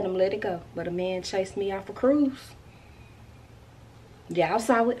like Platinum, let it go. But a man chased me off a cruise. Y'all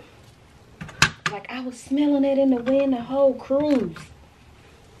saw it. Like I was smelling it in the wind the whole cruise.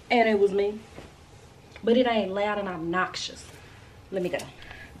 And it was me. But it ain't loud and obnoxious. Let me go.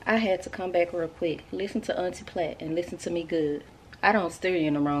 I had to come back real quick. Listen to Auntie Platt and listen to me good. I don't steer you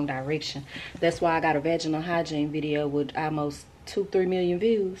in the wrong direction. That's why I got a vaginal hygiene video with almost 2-3 million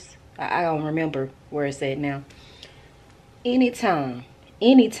views. I don't remember where it's at now. Anytime,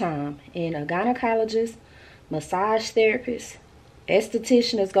 and a gynecologist, massage therapist,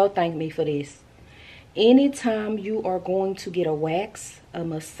 esthetician is gonna thank me for this. Anytime you are going to get a wax, a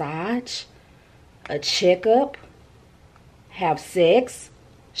massage, a checkup, have sex,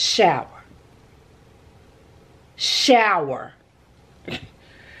 shower.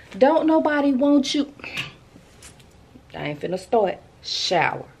 Don't nobody want you. I ain't finna start.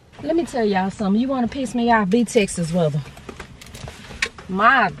 Shower. Let me tell y'all something. You want to piss me off? Be Texas weather.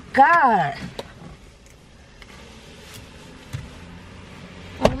 My God.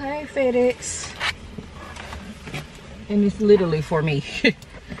 Oh, hey, FedEx. And it's literally for me.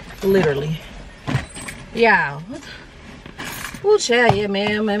 Literally. Y'all. Ooh, child, yeah,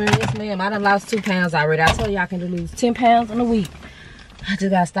 ma'am. Yes, ma'am. I done lost 2 pounds already. I told you I can lose 10 pounds in a week. I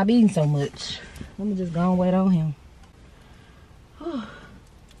just gotta stop eating so much. Let me just go and wait on him. Whew.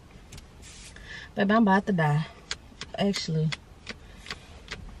 Baby, I'm about to die. Actually,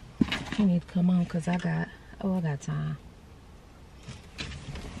 you need to come on because I got time.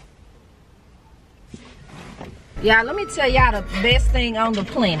 Y'all, let me tell y'all the best thing on the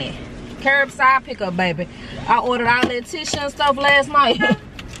planet. Curbside pickup, baby. I ordered all that tissue and stuff last night.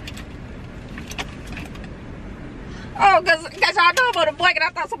 Oh, cause y'all know about the blanket. I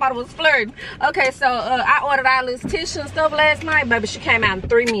thought somebody was flirting. Okay, so I ordered all this tissue and stuff last night, baby. She came out in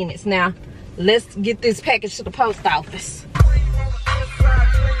 3 minutes. Now, let's get this package to the post office.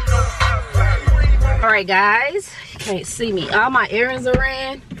 All right, guys. You can't see me. All my errands are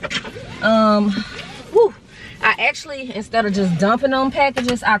ran. I actually, instead of just dumping them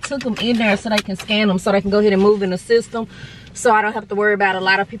packages, I took them in there so they can scan them, so they can go ahead and move in the system, so I don't have to worry about a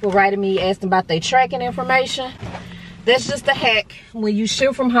lot of people writing me asking about their tracking information. That's just a hack. When you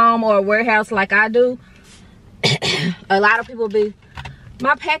ship from home or a warehouse like I do, a lot of people be,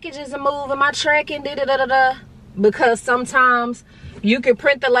 my packages are moving, my tracking, because sometimes you can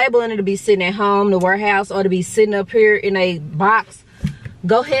print the label and it'll be sitting at home, the warehouse, or to be sitting up here in a box.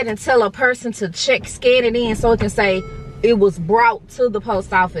 Go ahead and tell a person to scan it in so it can say it was brought to the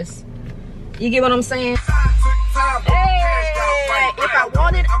post office. You get what I'm saying? Hey, if I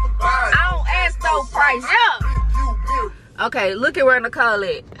want it, I don't ask no price. Yeah. Okay, look at where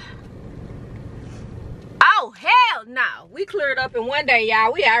Nichole at. Oh, hell no. We cleared up in one day,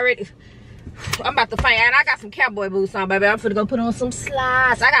 y'all. We already, I'm about to faint. And I got some cowboy boots on, baby. I'm finna go put on some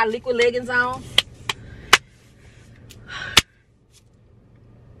slides. I got liquid leggings on.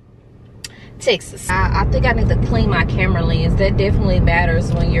 Texas. I think I need to clean my camera lens. That definitely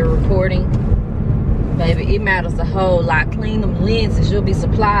matters when you're recording. Baby, it matters a whole lot. Clean them lenses. You'll be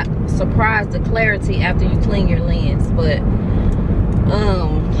surprised the clarity after you clean your lens. But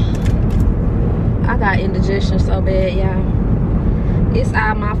I got indigestion so bad, y'all. It's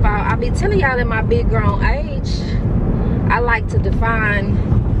all my fault. I be telling y'all in my big grown age, I like to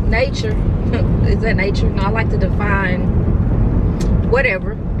define nature. Is that nature? No, I like to define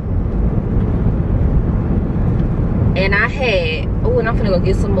whatever. And I had, oh, and I'm finna go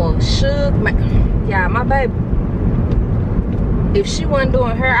get some more sugar. Yeah, my baby. If she wasn't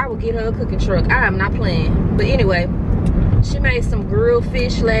doing her, I would get her a cooking truck. I am not playing. But anyway, she made some grilled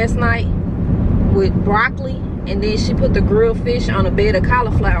fish last night with broccoli, and then she put the grilled fish on a bed of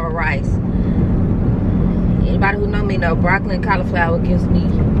cauliflower rice. Anybody who know me know broccoli and cauliflower gives me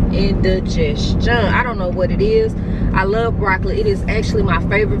indigestion. I don't know what it is. I love broccoli. It is actually my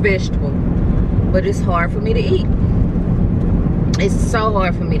favorite vegetable, but it's hard for me to eat. It's so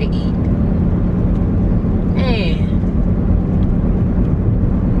hard for me to eat.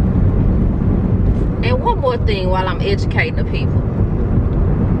 And one more thing while I'm educating the people.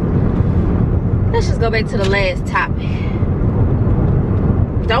 Let's just go back to the last topic.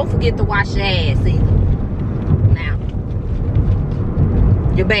 Don't forget to wash your ass either. Now,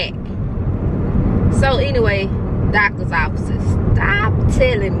 you're back. So anyway, doctor's offices, stop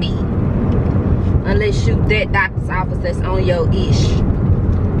telling me, unless you that doctor's office that's on your ish,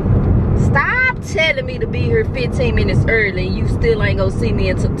 stop telling me to be here 15 minutes early and you still ain't gonna see me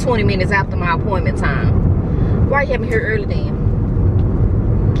until 20 minutes after my appointment time. Why you have me here early then?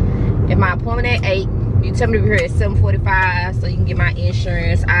 If my appointment at 8, you tell me to be here at 7:45 so you can get my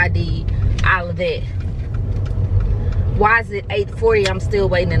insurance, ID, all of that. Why is it 8:40? I'm still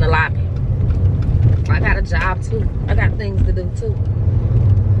waiting in the lobby. I got a job too. I got things to do too.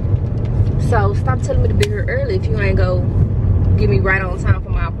 So stop telling me to be here early if you ain't go get me right on time for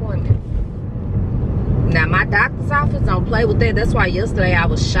my appointment. Now my doctor's office don't play with that. That's why yesterday I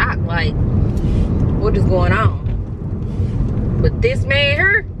was shocked, like, what is going on? But this man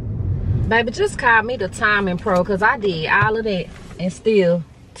here, baby, just call me the timing pro, because I did all of that and still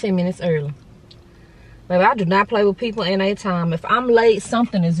 10 minutes early. Baby, I do not play with people in their time. If I'm late,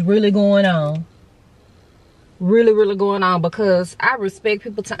 something is really going on. Really going on, because I respect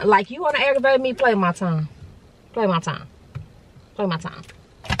people's time. Like, you want to aggravate me, play my time. Play my time. Play my time.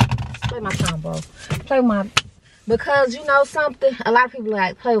 Play my time, bro. Play my... Because, you know something? A lot of people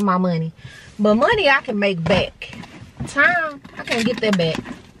like, play with my money. But money I can make back. Time, I can't get that back.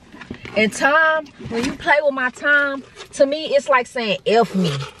 And time, when you play with my time, to me, it's like saying, F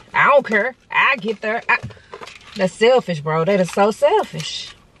me. I don't care. I get there. That's selfish, bro. That is so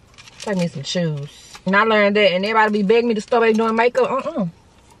selfish. Take me some shoes. And I learned that, and everybody be begging me to start doing makeup.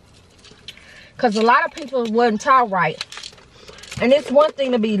 Because a lot of people wasn't taught right. And it's one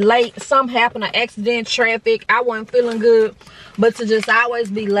thing to be late. Something happened, an accident, traffic. I wasn't feeling good. But to just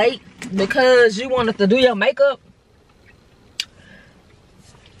always be late because you wanted to do your makeup.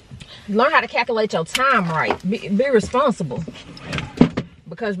 Learn how to calculate your time right. Be responsible.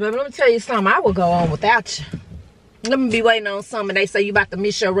 Because, baby, let me tell you something. I will go on without you. Let me be waiting on something. They say you about to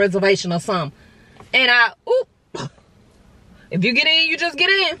miss your reservation or something. And if you get in, you just get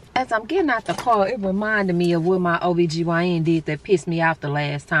in. As I'm getting out the car, it reminded me of what my OBGYN did that pissed me off the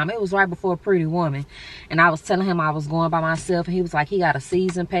last time. It was right before Pretty Woman. And I was telling him I was going by myself. And he was like, he got a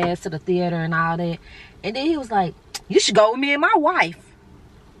season pass to the theater and all that. And then he was like, you should go with me and my wife.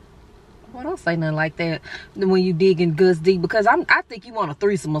 Well, don't say nothing like that when you digging guts deep. Because I think you want a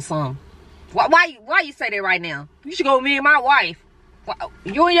threesome or something. Why you say that right now? You should go with me and my wife.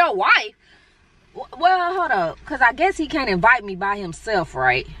 You and your wife? Well, hold up, because I guess he can't invite me by himself,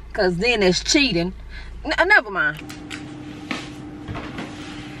 right? Because then it's cheating. Never mind.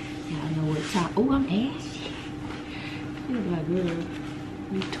 Y'all know what time. Oh, I'm ashy. You look like, girl,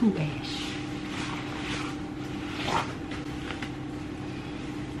 you too ashy.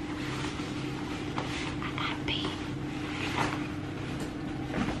 I gotta pee.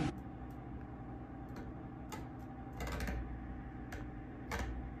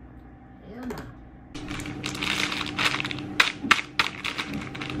 Hell no.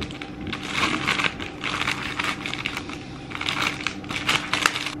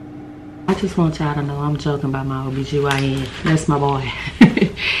 I just want y'all to know I'm joking about my OBGYN. That's my boy.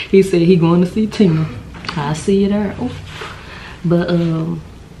 He said he going to see Tina. I see you there. Oof. But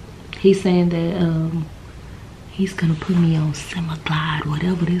he's saying that he's gonna put me on Semaglide,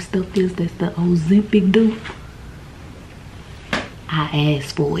 whatever this stuff is. That's the Ozempic do. I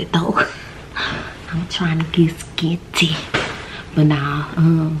asked for it though. I'm trying to get skinty. But nah,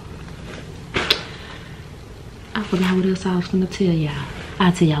 I forgot what else I was gonna tell y'all.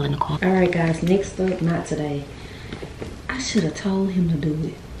 I'll tell y'all in the car. All right, guys, next up, not today. I should have told him to do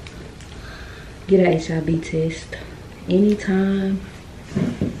it. Get an HIV test. Anytime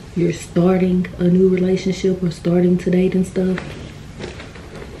you're starting a new relationship or starting to date and stuff,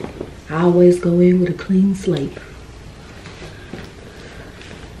 I always go in with a clean slate.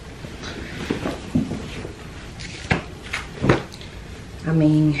 I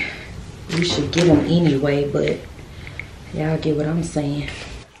mean, you should get them anyway, but Y'all get what I'm saying.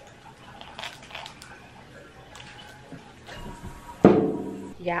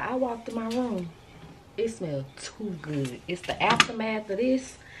 Yeah, I walked in my room. It smells too good. It's the aftermath of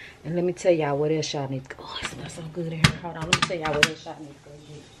this. And let me tell y'all what else y'all need to go. Oh, it smells so good in here. Hold on, let me tell y'all what else y'all need to go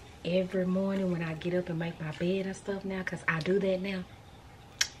get. Every morning when I get up and make my bed and stuff now, because I do that now,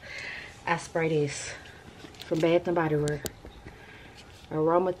 I spray this from Bath and Body Works.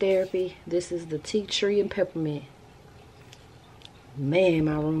 Aromatherapy. This is the tea tree and peppermint. Man,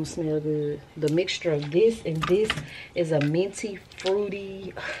 my room smells good. The mixture of this and this is a minty,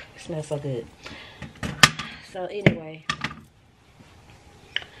 fruity. It smells so good. So anyway,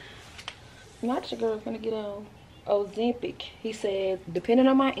 not your girl gonna get on Ozempic. He said, depending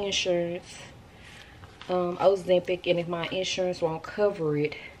on my insurance, Ozempic, and if my insurance won't cover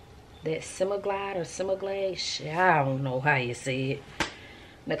it, that Semaglide or Semaglade, I don't know how you say it.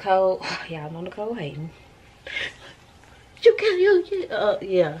 Nichole, y'all know Nichole hating. You can't,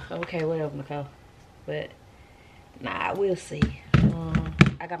 yeah, okay, whatever, Nichole. But, nah, we'll see.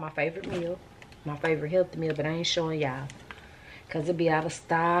 I got my favorite meal, my favorite healthy meal, but I ain't showing y'all. Because it'll be out of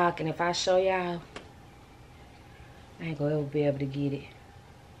stock, and if I show y'all, I ain't gonna ever be able to get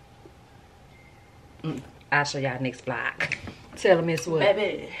it. I'll show y'all next vlog. Tell them it's what.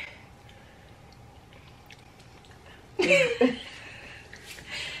 Baby.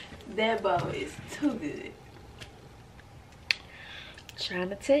 That bowl is too good. Trying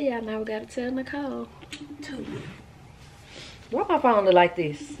to tell y'all, now we gotta tell Nichole. Too good. Why my phone look like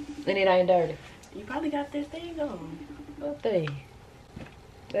this and it ain't dirty? You probably got this thing on. What thing?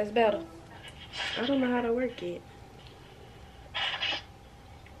 That's better. I don't know how to work it.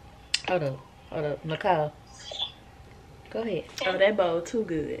 Hold up, Nichole. Go ahead. Oh, that bowl too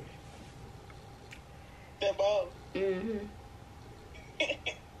good. That bowl. Mm-hmm.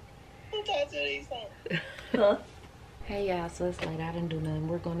 Who taught you these songs? Huh? Hey y'all, so it's late. I didn't do nothing.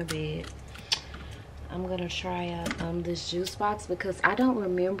 We're going to bed. I'm gonna try out this juice box because I don't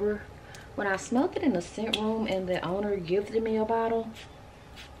remember when I smelled it in the scent room and the owner gifted me a bottle.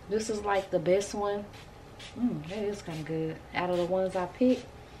 This is like the best one. That is kind of good out of the ones I picked,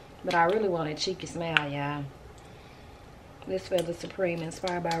 but I really wanted cheeky smell, y'all. This Feather Supreme,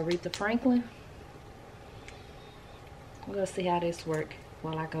 inspired by Aretha Franklin. I'm gonna see how this work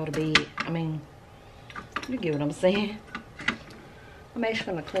while I go to bed. I mean, you get what I'm saying. I'm actually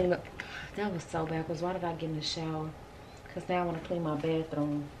gonna clean up. That was so backwards. Why did I get in the shower? Because now I want to clean my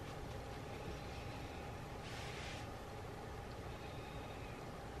bathroom.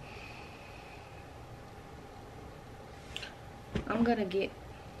 I'm gonna get,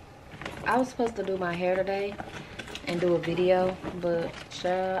 I was supposed to do my hair today and do a video, but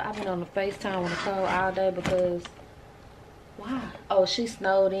child, I've been on the FaceTime with Nichole all day because why? Oh, she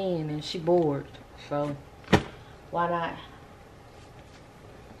snowed in and she bored, so why not?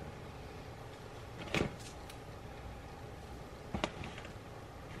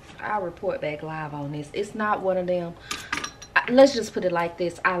 I'll report back live on this. It's not one of them. Let's just put it like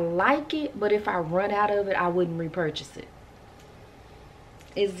this. I like it, but if I run out of it, I wouldn't repurchase it.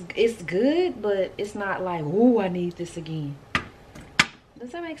 It's good, but it's not like, ooh, I need this again.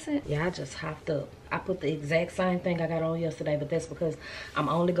 Does that make sense? Yeah, I just hopped up. I put the exact same thing I got on yesterday, but that's because I'm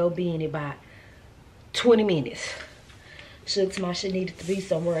only gonna be in it by 20 minutes. Shook to my shit needed to be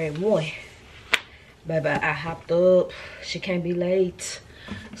somewhere at 1. Baby, I hopped up. She can't be late.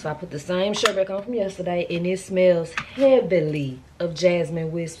 So I put the same shirt back on from yesterday, and it smells heavily of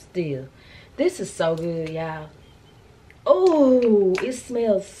jasmine wisp still. This is so good, y'all. Oh, it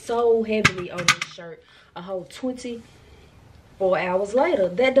smells so heavily on this shirt a whole 24 hours later.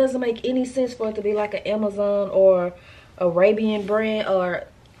 That doesn't make any sense for it to be like an Amazon or Arabian brand, or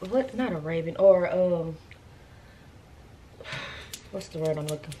what? Not Arabian, or what's the word I'm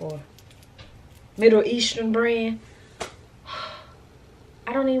looking for? Middle Eastern brand.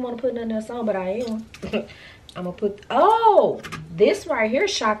 I don't even want to put nothing else on, but I am. I'm gonna put, oh, this right here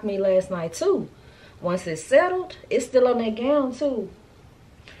shocked me last night too. Once it's settled, it's still on that gown too.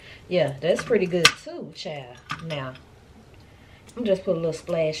 Yeah, that's pretty good too, child. Now, I'm just put a little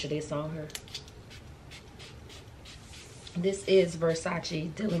splash of this on her. This is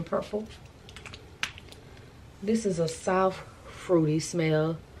Versace Dylan Purple. This is a soft, fruity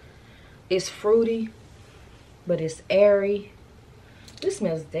smell. It's fruity, but it's airy. This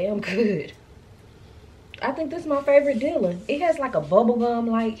smells damn good. I think this is my favorite Dylan. It has like a bubblegum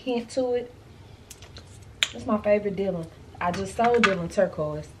like hint to it. That's my favorite Dylan. I just sold Dylan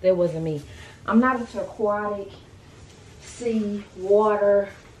turquoise. That wasn't me. I'm not into aquatic, sea, water.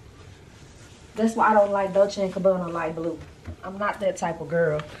 That's why I don't like Dolce & Gabbana light blue. I'm not that type of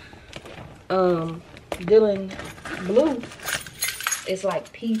girl. dealing blue. It's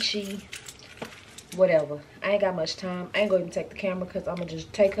like peachy, whatever. I ain't got much time. I ain't gonna even take the camera because I'm gonna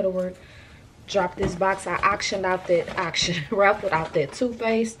just take her to work, drop this box. I raffled out that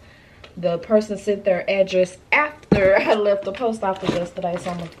toothpaste. The person sent their address after I left the post office yesterday,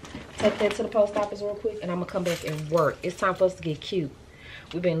 so I'm gonna take that to the post office real quick, and I'm gonna come back and work. It's time for us to get cute.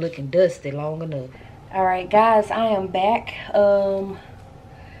 We've been looking dusty long enough. All right, guys, I am back. Child,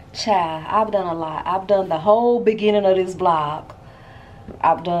 I've done a lot. I've done the whole beginning of this vlog.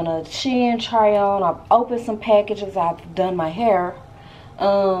 I've done a SHEIN try on. I've opened some packages. I've done my hair.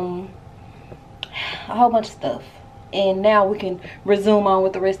 A whole bunch of stuff. And now we can resume on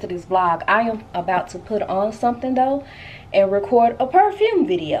with the rest of this vlog. I am about to put on something though and record a perfume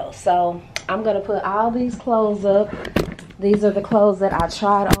video. So I'm gonna put all these clothes up. These are the clothes that I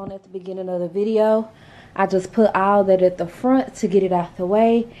tried on at the beginning of the video. I just put all that at the front to get it out the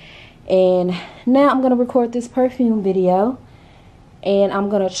way. And now I'm gonna record this perfume video. And I'm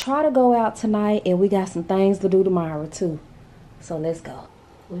gonna try to go out tonight, and we got some things to do tomorrow too. So let's go.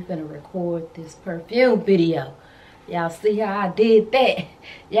 We're gonna record this perfume video. Y'all see how I did that?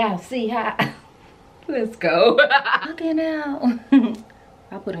 Y'all see how let's go. Okay now.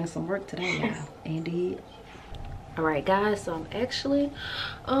 I put in some work today, y'all. Indeed. Alright guys, so I'm actually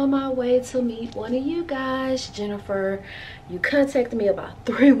on my way to meet one of you guys. Jennifer, you contacted me about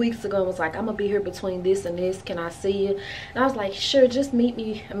 3 weeks ago and was like, I'm gonna be here between this and this, can I see you? And I was like, sure, just meet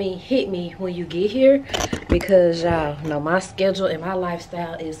me, hit me when you get here, because y'all know my schedule and my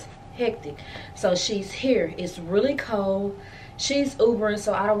lifestyle is hectic. So she's here. It's really cold. She's Ubering,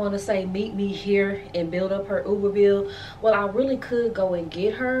 so I don't want to say meet me here and build up her Uber bill. Well, I really could go and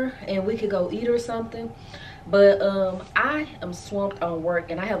get her and we could go eat or something. But I am swamped on work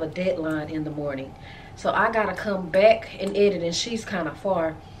and I have a deadline in the morning. So I gotta come back and edit, and she's kind of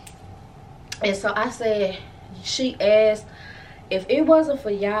far. And so I said, she asked, if it wasn't for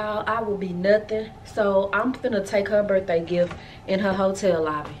y'all, I would be nothing. So I'm finna take her birthday gift in her hotel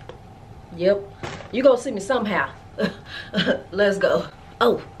lobby. Yep. You gonna see me somehow. Let's go.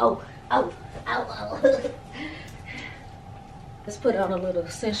 Oh. Let's put on a little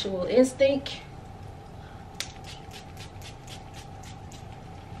sensual instinct.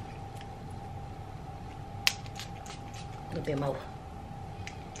 A little bit more.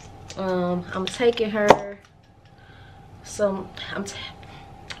 I'm taking her some.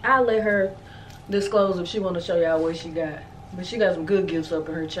 I'll let her disclose if she want to show y'all what she got. But she got some good gifts up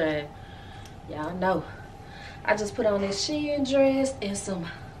in her child. Y'all know. I just put on this SHEIN dress and some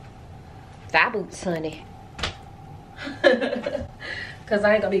thigh boots, honey. Cause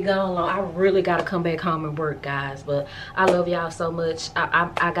I ain't gonna be gone long. I really gotta come back home and work, guys. But I love y'all so much.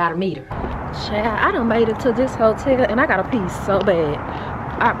 I gotta meet her. Child, I done made it to this hotel and I gotta pee so bad.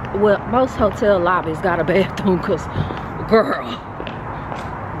 Well, most hotel lobbies got a bathroom, cause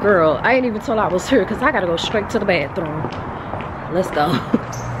girl, I ain't even told I was here, cause I gotta go straight to the bathroom. Let's go.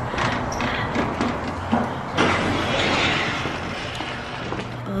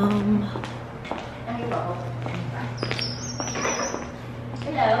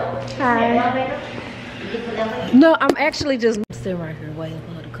 Hi. No, I'm actually just sitting right here waiting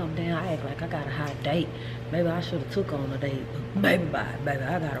for her to come down. I act like I got a hot date. Maybe I should have took on a date. Baby,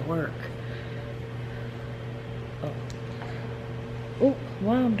 I gotta work. Oh,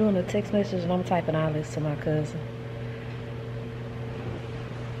 while I'm doing a text message and I'm typing all this to my cousin.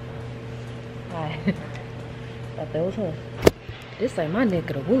 Hi. Thought that was her. This ain't my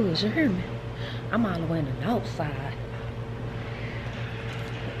neck of the woods, you hear me? I'm all the way on the north side.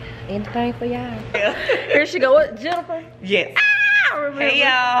 Anything for y'all? Yeah. Here she go. What, Jennifer? Yes. Ah, remember. Hey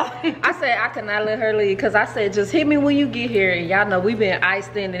y'all. I said I cannot let her leave because I said just hit me when you get here, and y'all know we've been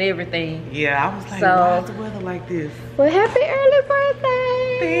iced in and everything. Yeah, I was like, so, why is the weather like this? Well, happy early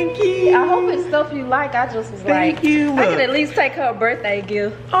birthday. Thank you. I hope it's stuff you like. I just was thank you. I can at least take her a birthday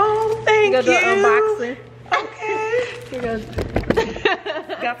gift. Oh, thank you. Do an unboxing. Okay.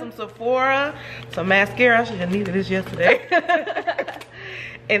 Got some Sephora, some mascara. I should have needed this yesterday.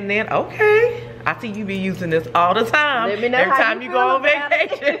 And then, okay, I see you be using this all the time. Let me know every how time you go on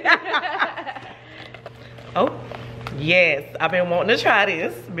vacation. Oh, yes, I've been wanting to try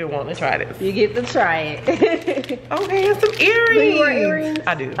this. You get to try it. Okay, and some earrings. Do you wear earrings?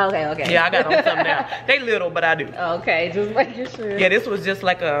 I do. Okay. Yeah, I got on some now. They little, but I do. Okay, just making sure. Yeah, this was just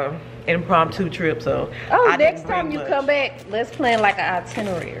like a impromptu trip, so. Oh, next time you come back, let's plan like an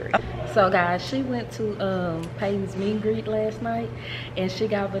itinerary. So guys, she went to Peyton's meet and greet last night and she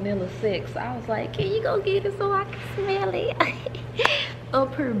got vanilla sex. I was like, can you go get it so I can smell it?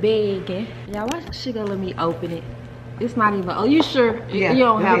 Up her bag. Y'all, why she gonna let me open it? It's not even, oh, you sure? Yeah, you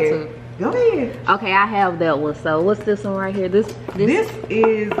don't have to. Go ahead. Okay, I have that one. So what's this one right here? This is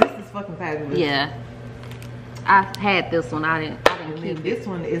fucking fabulous. Yeah. I had this one. I didn't And keep then this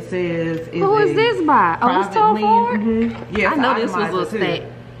one, it says, Who is this by? Oh, it's Tom Ford? Mm-hmm. Yeah, I know this was a stack.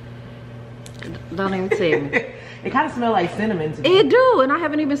 Don't even tell me. It kind of smells like cinnamon to me. It do, and I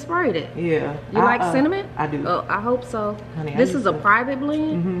haven't even sprayed it. Yeah. You like cinnamon? I do. Oh, I hope so. Honey, this is a private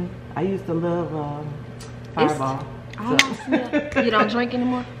blend? Mm-hmm. I used to love Fireball. You don't drink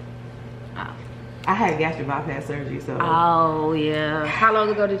anymore? Oh. I had gastric bypass surgery, so. Oh, yeah. How long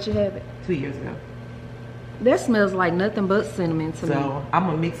ago did you have it? 2 years ago. That smells like nothing but cinnamon to me. So I'm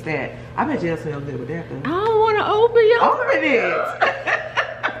gonna mix that. I bet you'll smell good with that though. I don't want to open your. Open it.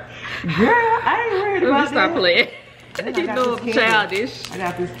 Girl, I ain't worried about that. Stop playing. You know I'm childish. I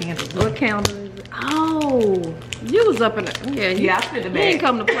got this candle. What candle is it? Oh, you was up in the, yeah, I spent the bag. You ain't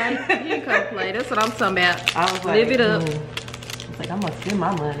come to play. You ain't come to play. That's what I'm talking about. I was like, live it up. It's like, I'm gonna spend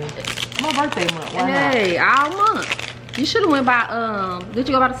my money. My birthday month, why hey, all month. You should have went by, did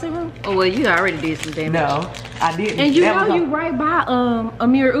you go by the serum? Oh, well, you already did some damage. No, I didn't. And you know you right by,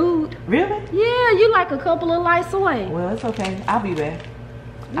 Amir Oud. Really? Yeah, you like a couple of lights away. Well, it's okay. I'll be back.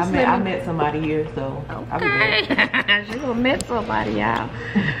 I met somebody here, so I'll be back. She gonna met somebody, y'all.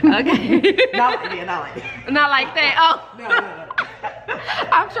 Okay. Not like that, not like that. Oh. No.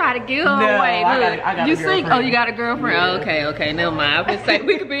 I'm trying to get her away. Look, I got you a girlfriend. sing? Oh, you got a girlfriend? Yeah. Okay, never mind. I was say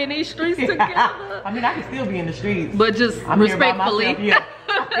we could be in these streets together. I mean, I can still be in the streets. But just I'm respectfully. Here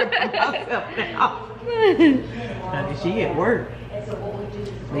by myself, yeah. She at work.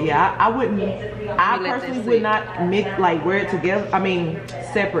 But yeah, I wouldn't. I personally would not mix, like, wear it together. I mean,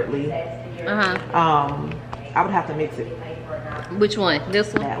 separately. I would have to mix it. Which one?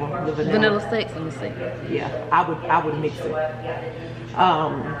 This one? That one, the vanilla Sex. Let me see. Yeah, I would mix it.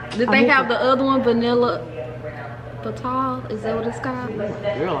 Did they have the other one, vanilla Fatal? Is that what it's called?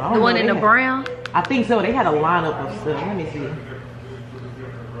 Girl, I don't the one know. in the brown? I think so. They had a lineup of stuff. Let me see.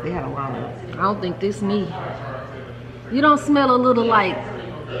 They had a lineup. I don't think this me. You don't smell a little like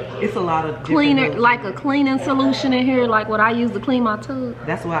it's a lot of cleaner, like a cleaning solution in here, like what I use to clean my tub.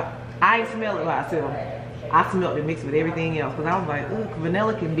 That's why I ain't smell it by myself. I smelled it mixed with everything else because I was like, look,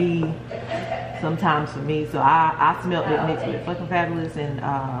 vanilla can be sometimes for me. So I smelled it mixed with fucking fabulous and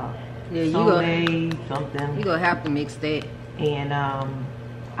something. You gonna have to mix that. And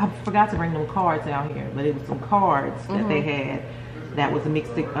I forgot to bring them cards out here, but it was some cards that they had that was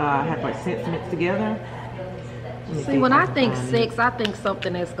mixed. Had like scents mixed together. See, when I think sex, I think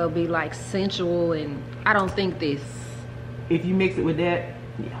something that's gonna be like sensual, and I don't think this. If you mix it with that,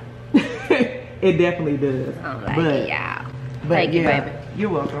 yeah. It definitely does. I'm like, but, yeah. Thank you, baby.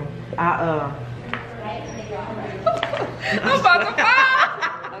 You're welcome. I'm about to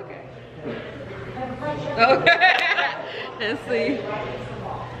fall. Okay. Okay. Let's see.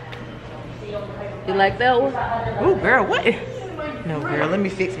 You like that one? Oh, girl, what? No, girl, let me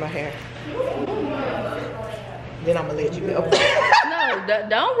fix my hair. Then I'm gonna let you go. No,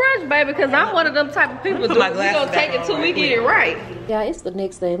 don't rush, baby, because I'm one of them type of people. We're gonna take it till we get it right. Yeah, it's the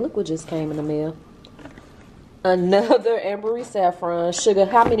next day. Look what just came in the mail. Another Ambery Saffron Sugar.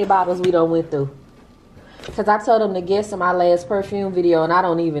 How many bottles we done went through? Because I told them to guess in my last perfume video, and I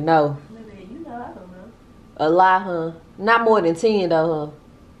don't even know. You know, I don't know. A lot, huh? Not more than 10, though, huh?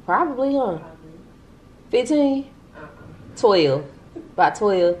 Probably, huh? 15? 12. About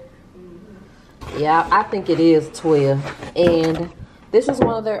 12. Yeah, I think it is 12. And this is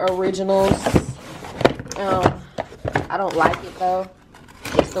one of their originals. I don't like it though.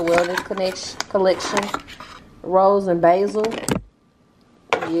 It's the Wellness Collection. Rose and basil.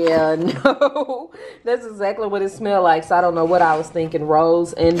 Yeah, no. That's exactly what it smelled like. So I don't know what I was thinking.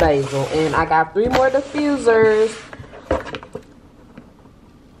 Rose and basil. And I got 3 more diffusers.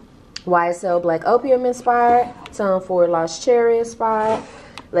 YSL Black Opium inspired. Tom Ford Lost Cherry inspired.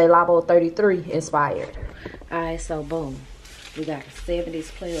 Le Labo 33 inspired. Alright, so boom. We got a 70s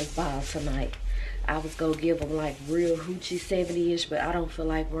Players Ball tonight. I was gonna give them like real hoochie 70-ish, but I don't feel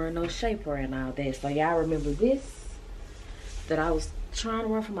like wearing no shaper and all that. So y'all remember this? That I was trying to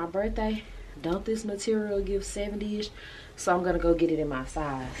wear for my birthday? Don't this material give 70-ish? So I'm gonna go get it in my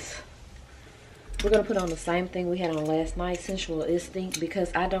size. We're gonna put on the same thing we had on last night, Sensual Instinct,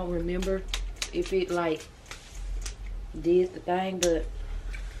 because I don't remember if it like did the thing, but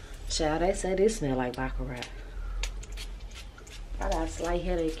child, they say this smell like Baccarat. I got a slight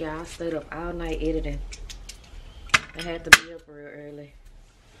headache, y'all. I stayed up all night editing. I had to be up real early.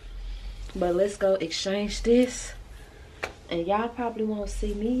 But let's go exchange this. And y'all probably won't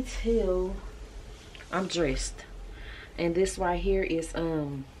see me till I'm dressed. And this right here is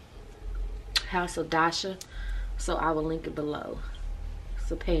House of Dasha. So I will link it below.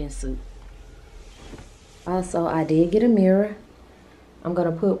 It's a pantsuit. Also, I did get a mirror. I'm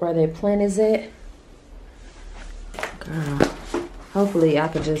gonna put where that plant is at. Girl, hopefully I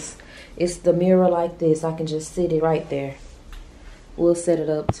can just, it's the mirror like this. I can just sit it right there. We'll set it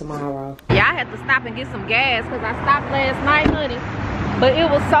up tomorrow. Yeah, I had to stop and get some gas because I stopped last night, honey. But it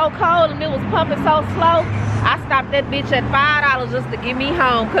was so cold and it was pumping so slow. I stopped that bitch at $5 just to get me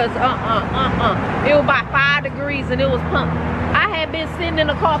home because it was about 5 degrees and it was pumping. I had been sitting in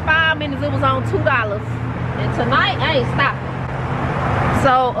the car 5 minutes, it was on $2. And tonight I ain't stopping.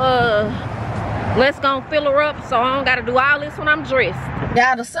 So let's go fill her up so I don't gotta do all this when I'm dressed.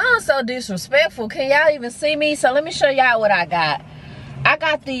 Y'all, the sun's so disrespectful. Can y'all even see me? So let me show y'all what I got. I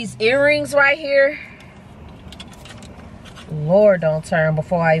got these earrings right here. Lord, don't turn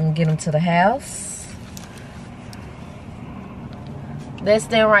before I even get them to the house. That's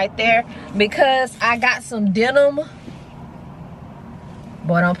them right there. Because I got some denim.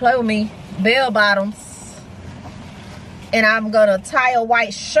 Boy, don't play with me. Bell bottoms. And I'm gonna tie a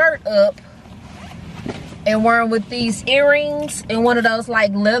white shirt up and wear them with these earrings and one of those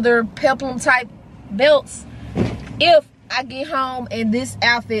like leather peplum type belts if I get home and this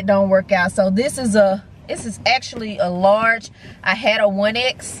outfit don't work out. So this is actually a large. I had a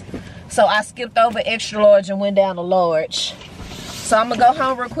 1X, so I skipped over extra large and went down to large. So I'm gonna go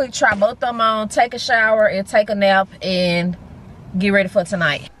home real quick, try both of them on, take a shower and take a nap and get ready for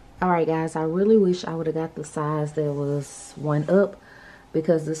tonight. All right, guys, I really wish I would have got the size that was one up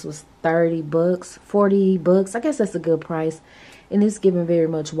because this was 30 bucks, 40 bucks. I guess that's a good price. And it's giving very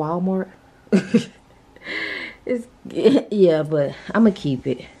much Walmart. Yeah, but I'm gonna keep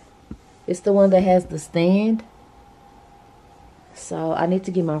it. It's the one that has the stand. So I need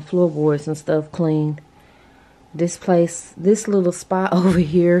to get my floorboards and stuff cleaned. This place, this little spot over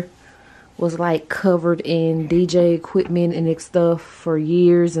here was like covered in DJ equipment and stuff for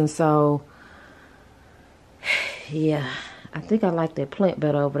years. And so, yeah, I think I like that plant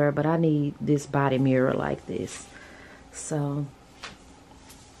bed over there, but I need this body mirror like this. So,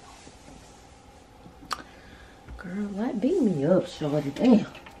 girl, like beat me up, shorty. Damn.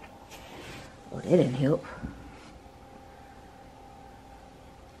 Oh, that didn't help.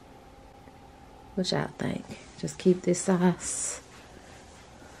 What y'all think? Just keep this size.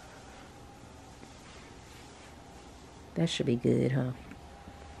 That should be good, huh?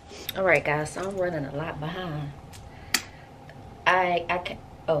 Alright, guys, so I'm running a lot behind.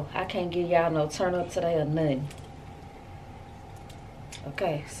 I can't give y'all no turn up today or nothing.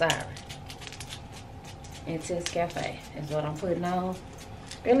 Okay, sorry. Intense Cafe is what I'm putting on.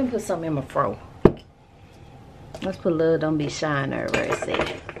 Let me put something in my fro. Let's put Love Don't Be Shy in there where it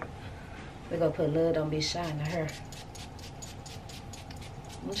said. We're gonna put Love Don't Be Shy in her.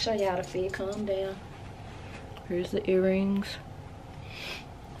 I'm gonna show y'all the fit. Calm down. Here's the earrings,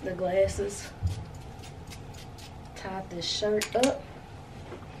 the glasses. Tie this shirt up.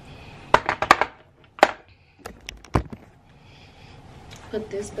 Put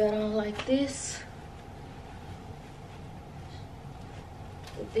this belt on like this.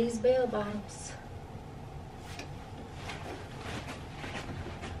 With these bell bottoms.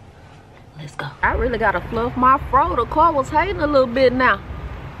 Let's go. I really gotta fluff my fro. The car was hating a little bit now.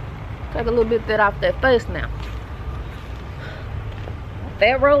 Take a little bit of that off that face now.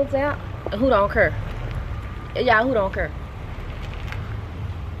 That rolls out. Who don't care? Y'all, who don't care?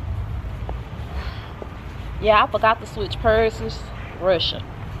 Yeah, I forgot to switch purses. Russia.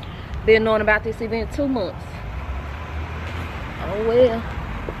 Been knowing about this event 2 months. Oh well.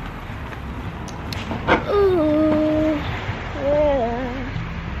 Ooh, yeah.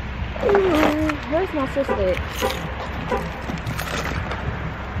 Ooh, where's my sister at?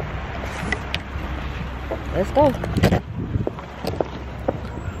 Let's go.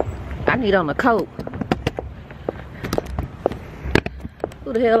 I need on a coat.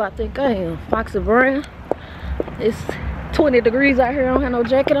 Who the hell I think I am? Foxy Brown. It's 20 degrees out here. I don't have no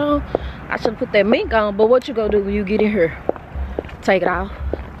jacket on. I should put that mink on, but what you gonna do when you get in here? Take it off.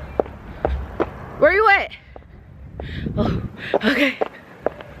 Where you at? Oh, okay.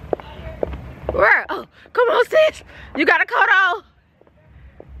 Where? Oh, come on, sis. You got a coat on?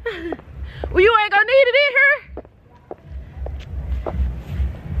 Well, you ain't gonna need it in here.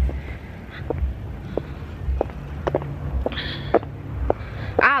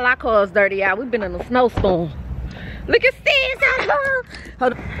 All our cars dirty out. We've been in a snowstorm. Look at Steve's out here.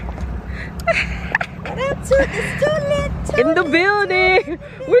 Hold on. In the building.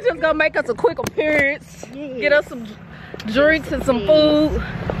 We're just gonna make us a quick appearance. Yes. Get us some drinks and some food.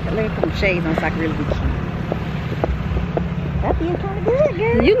 Let me put some shades on so I can really be cute. That feels kind of good,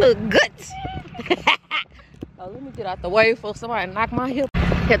 girl. You look good. Oh, let me get out the way before somebody knock my hip.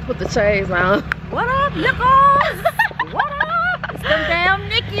 Had to put the shades on. What up, Nichole? What up? It's them damn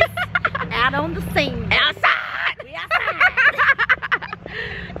Nickies out on the scene. Outside! We outside.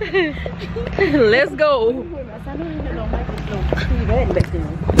 Let's go.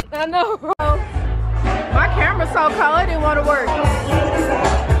 I know. My camera's so cold, it didn't want to work.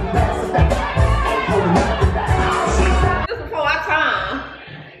 This is before our time.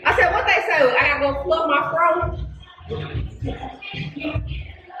 I said, what they say? I gotta go plug my throat.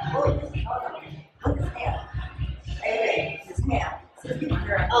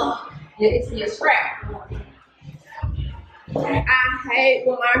 Oh, yeah, it's your strap. I hate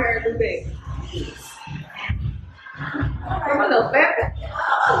when my hair do that. I'm a little fat.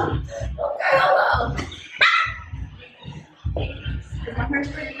 Okay, hold on. Is my hair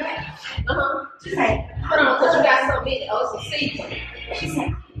pretty bad? She said, hold on, because you got so many. Oh, it's a sequin. She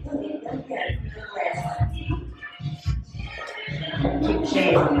said, keep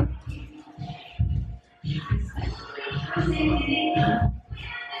shaving. I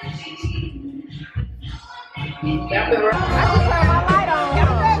should turn my light on.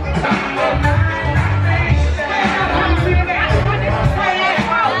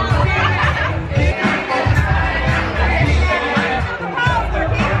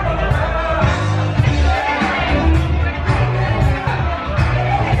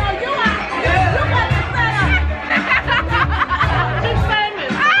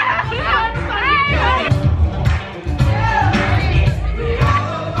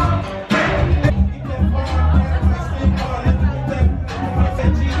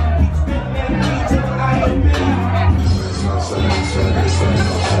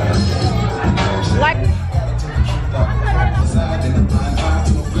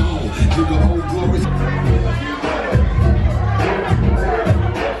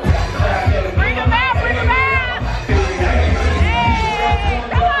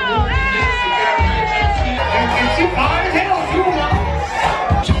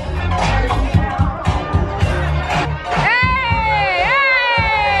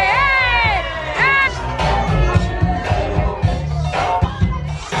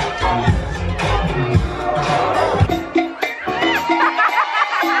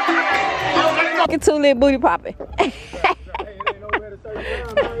 Too lit booty popping. Hey,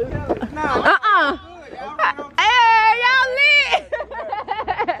 y'all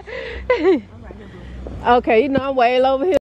lit. Okay, you know I'm way over here.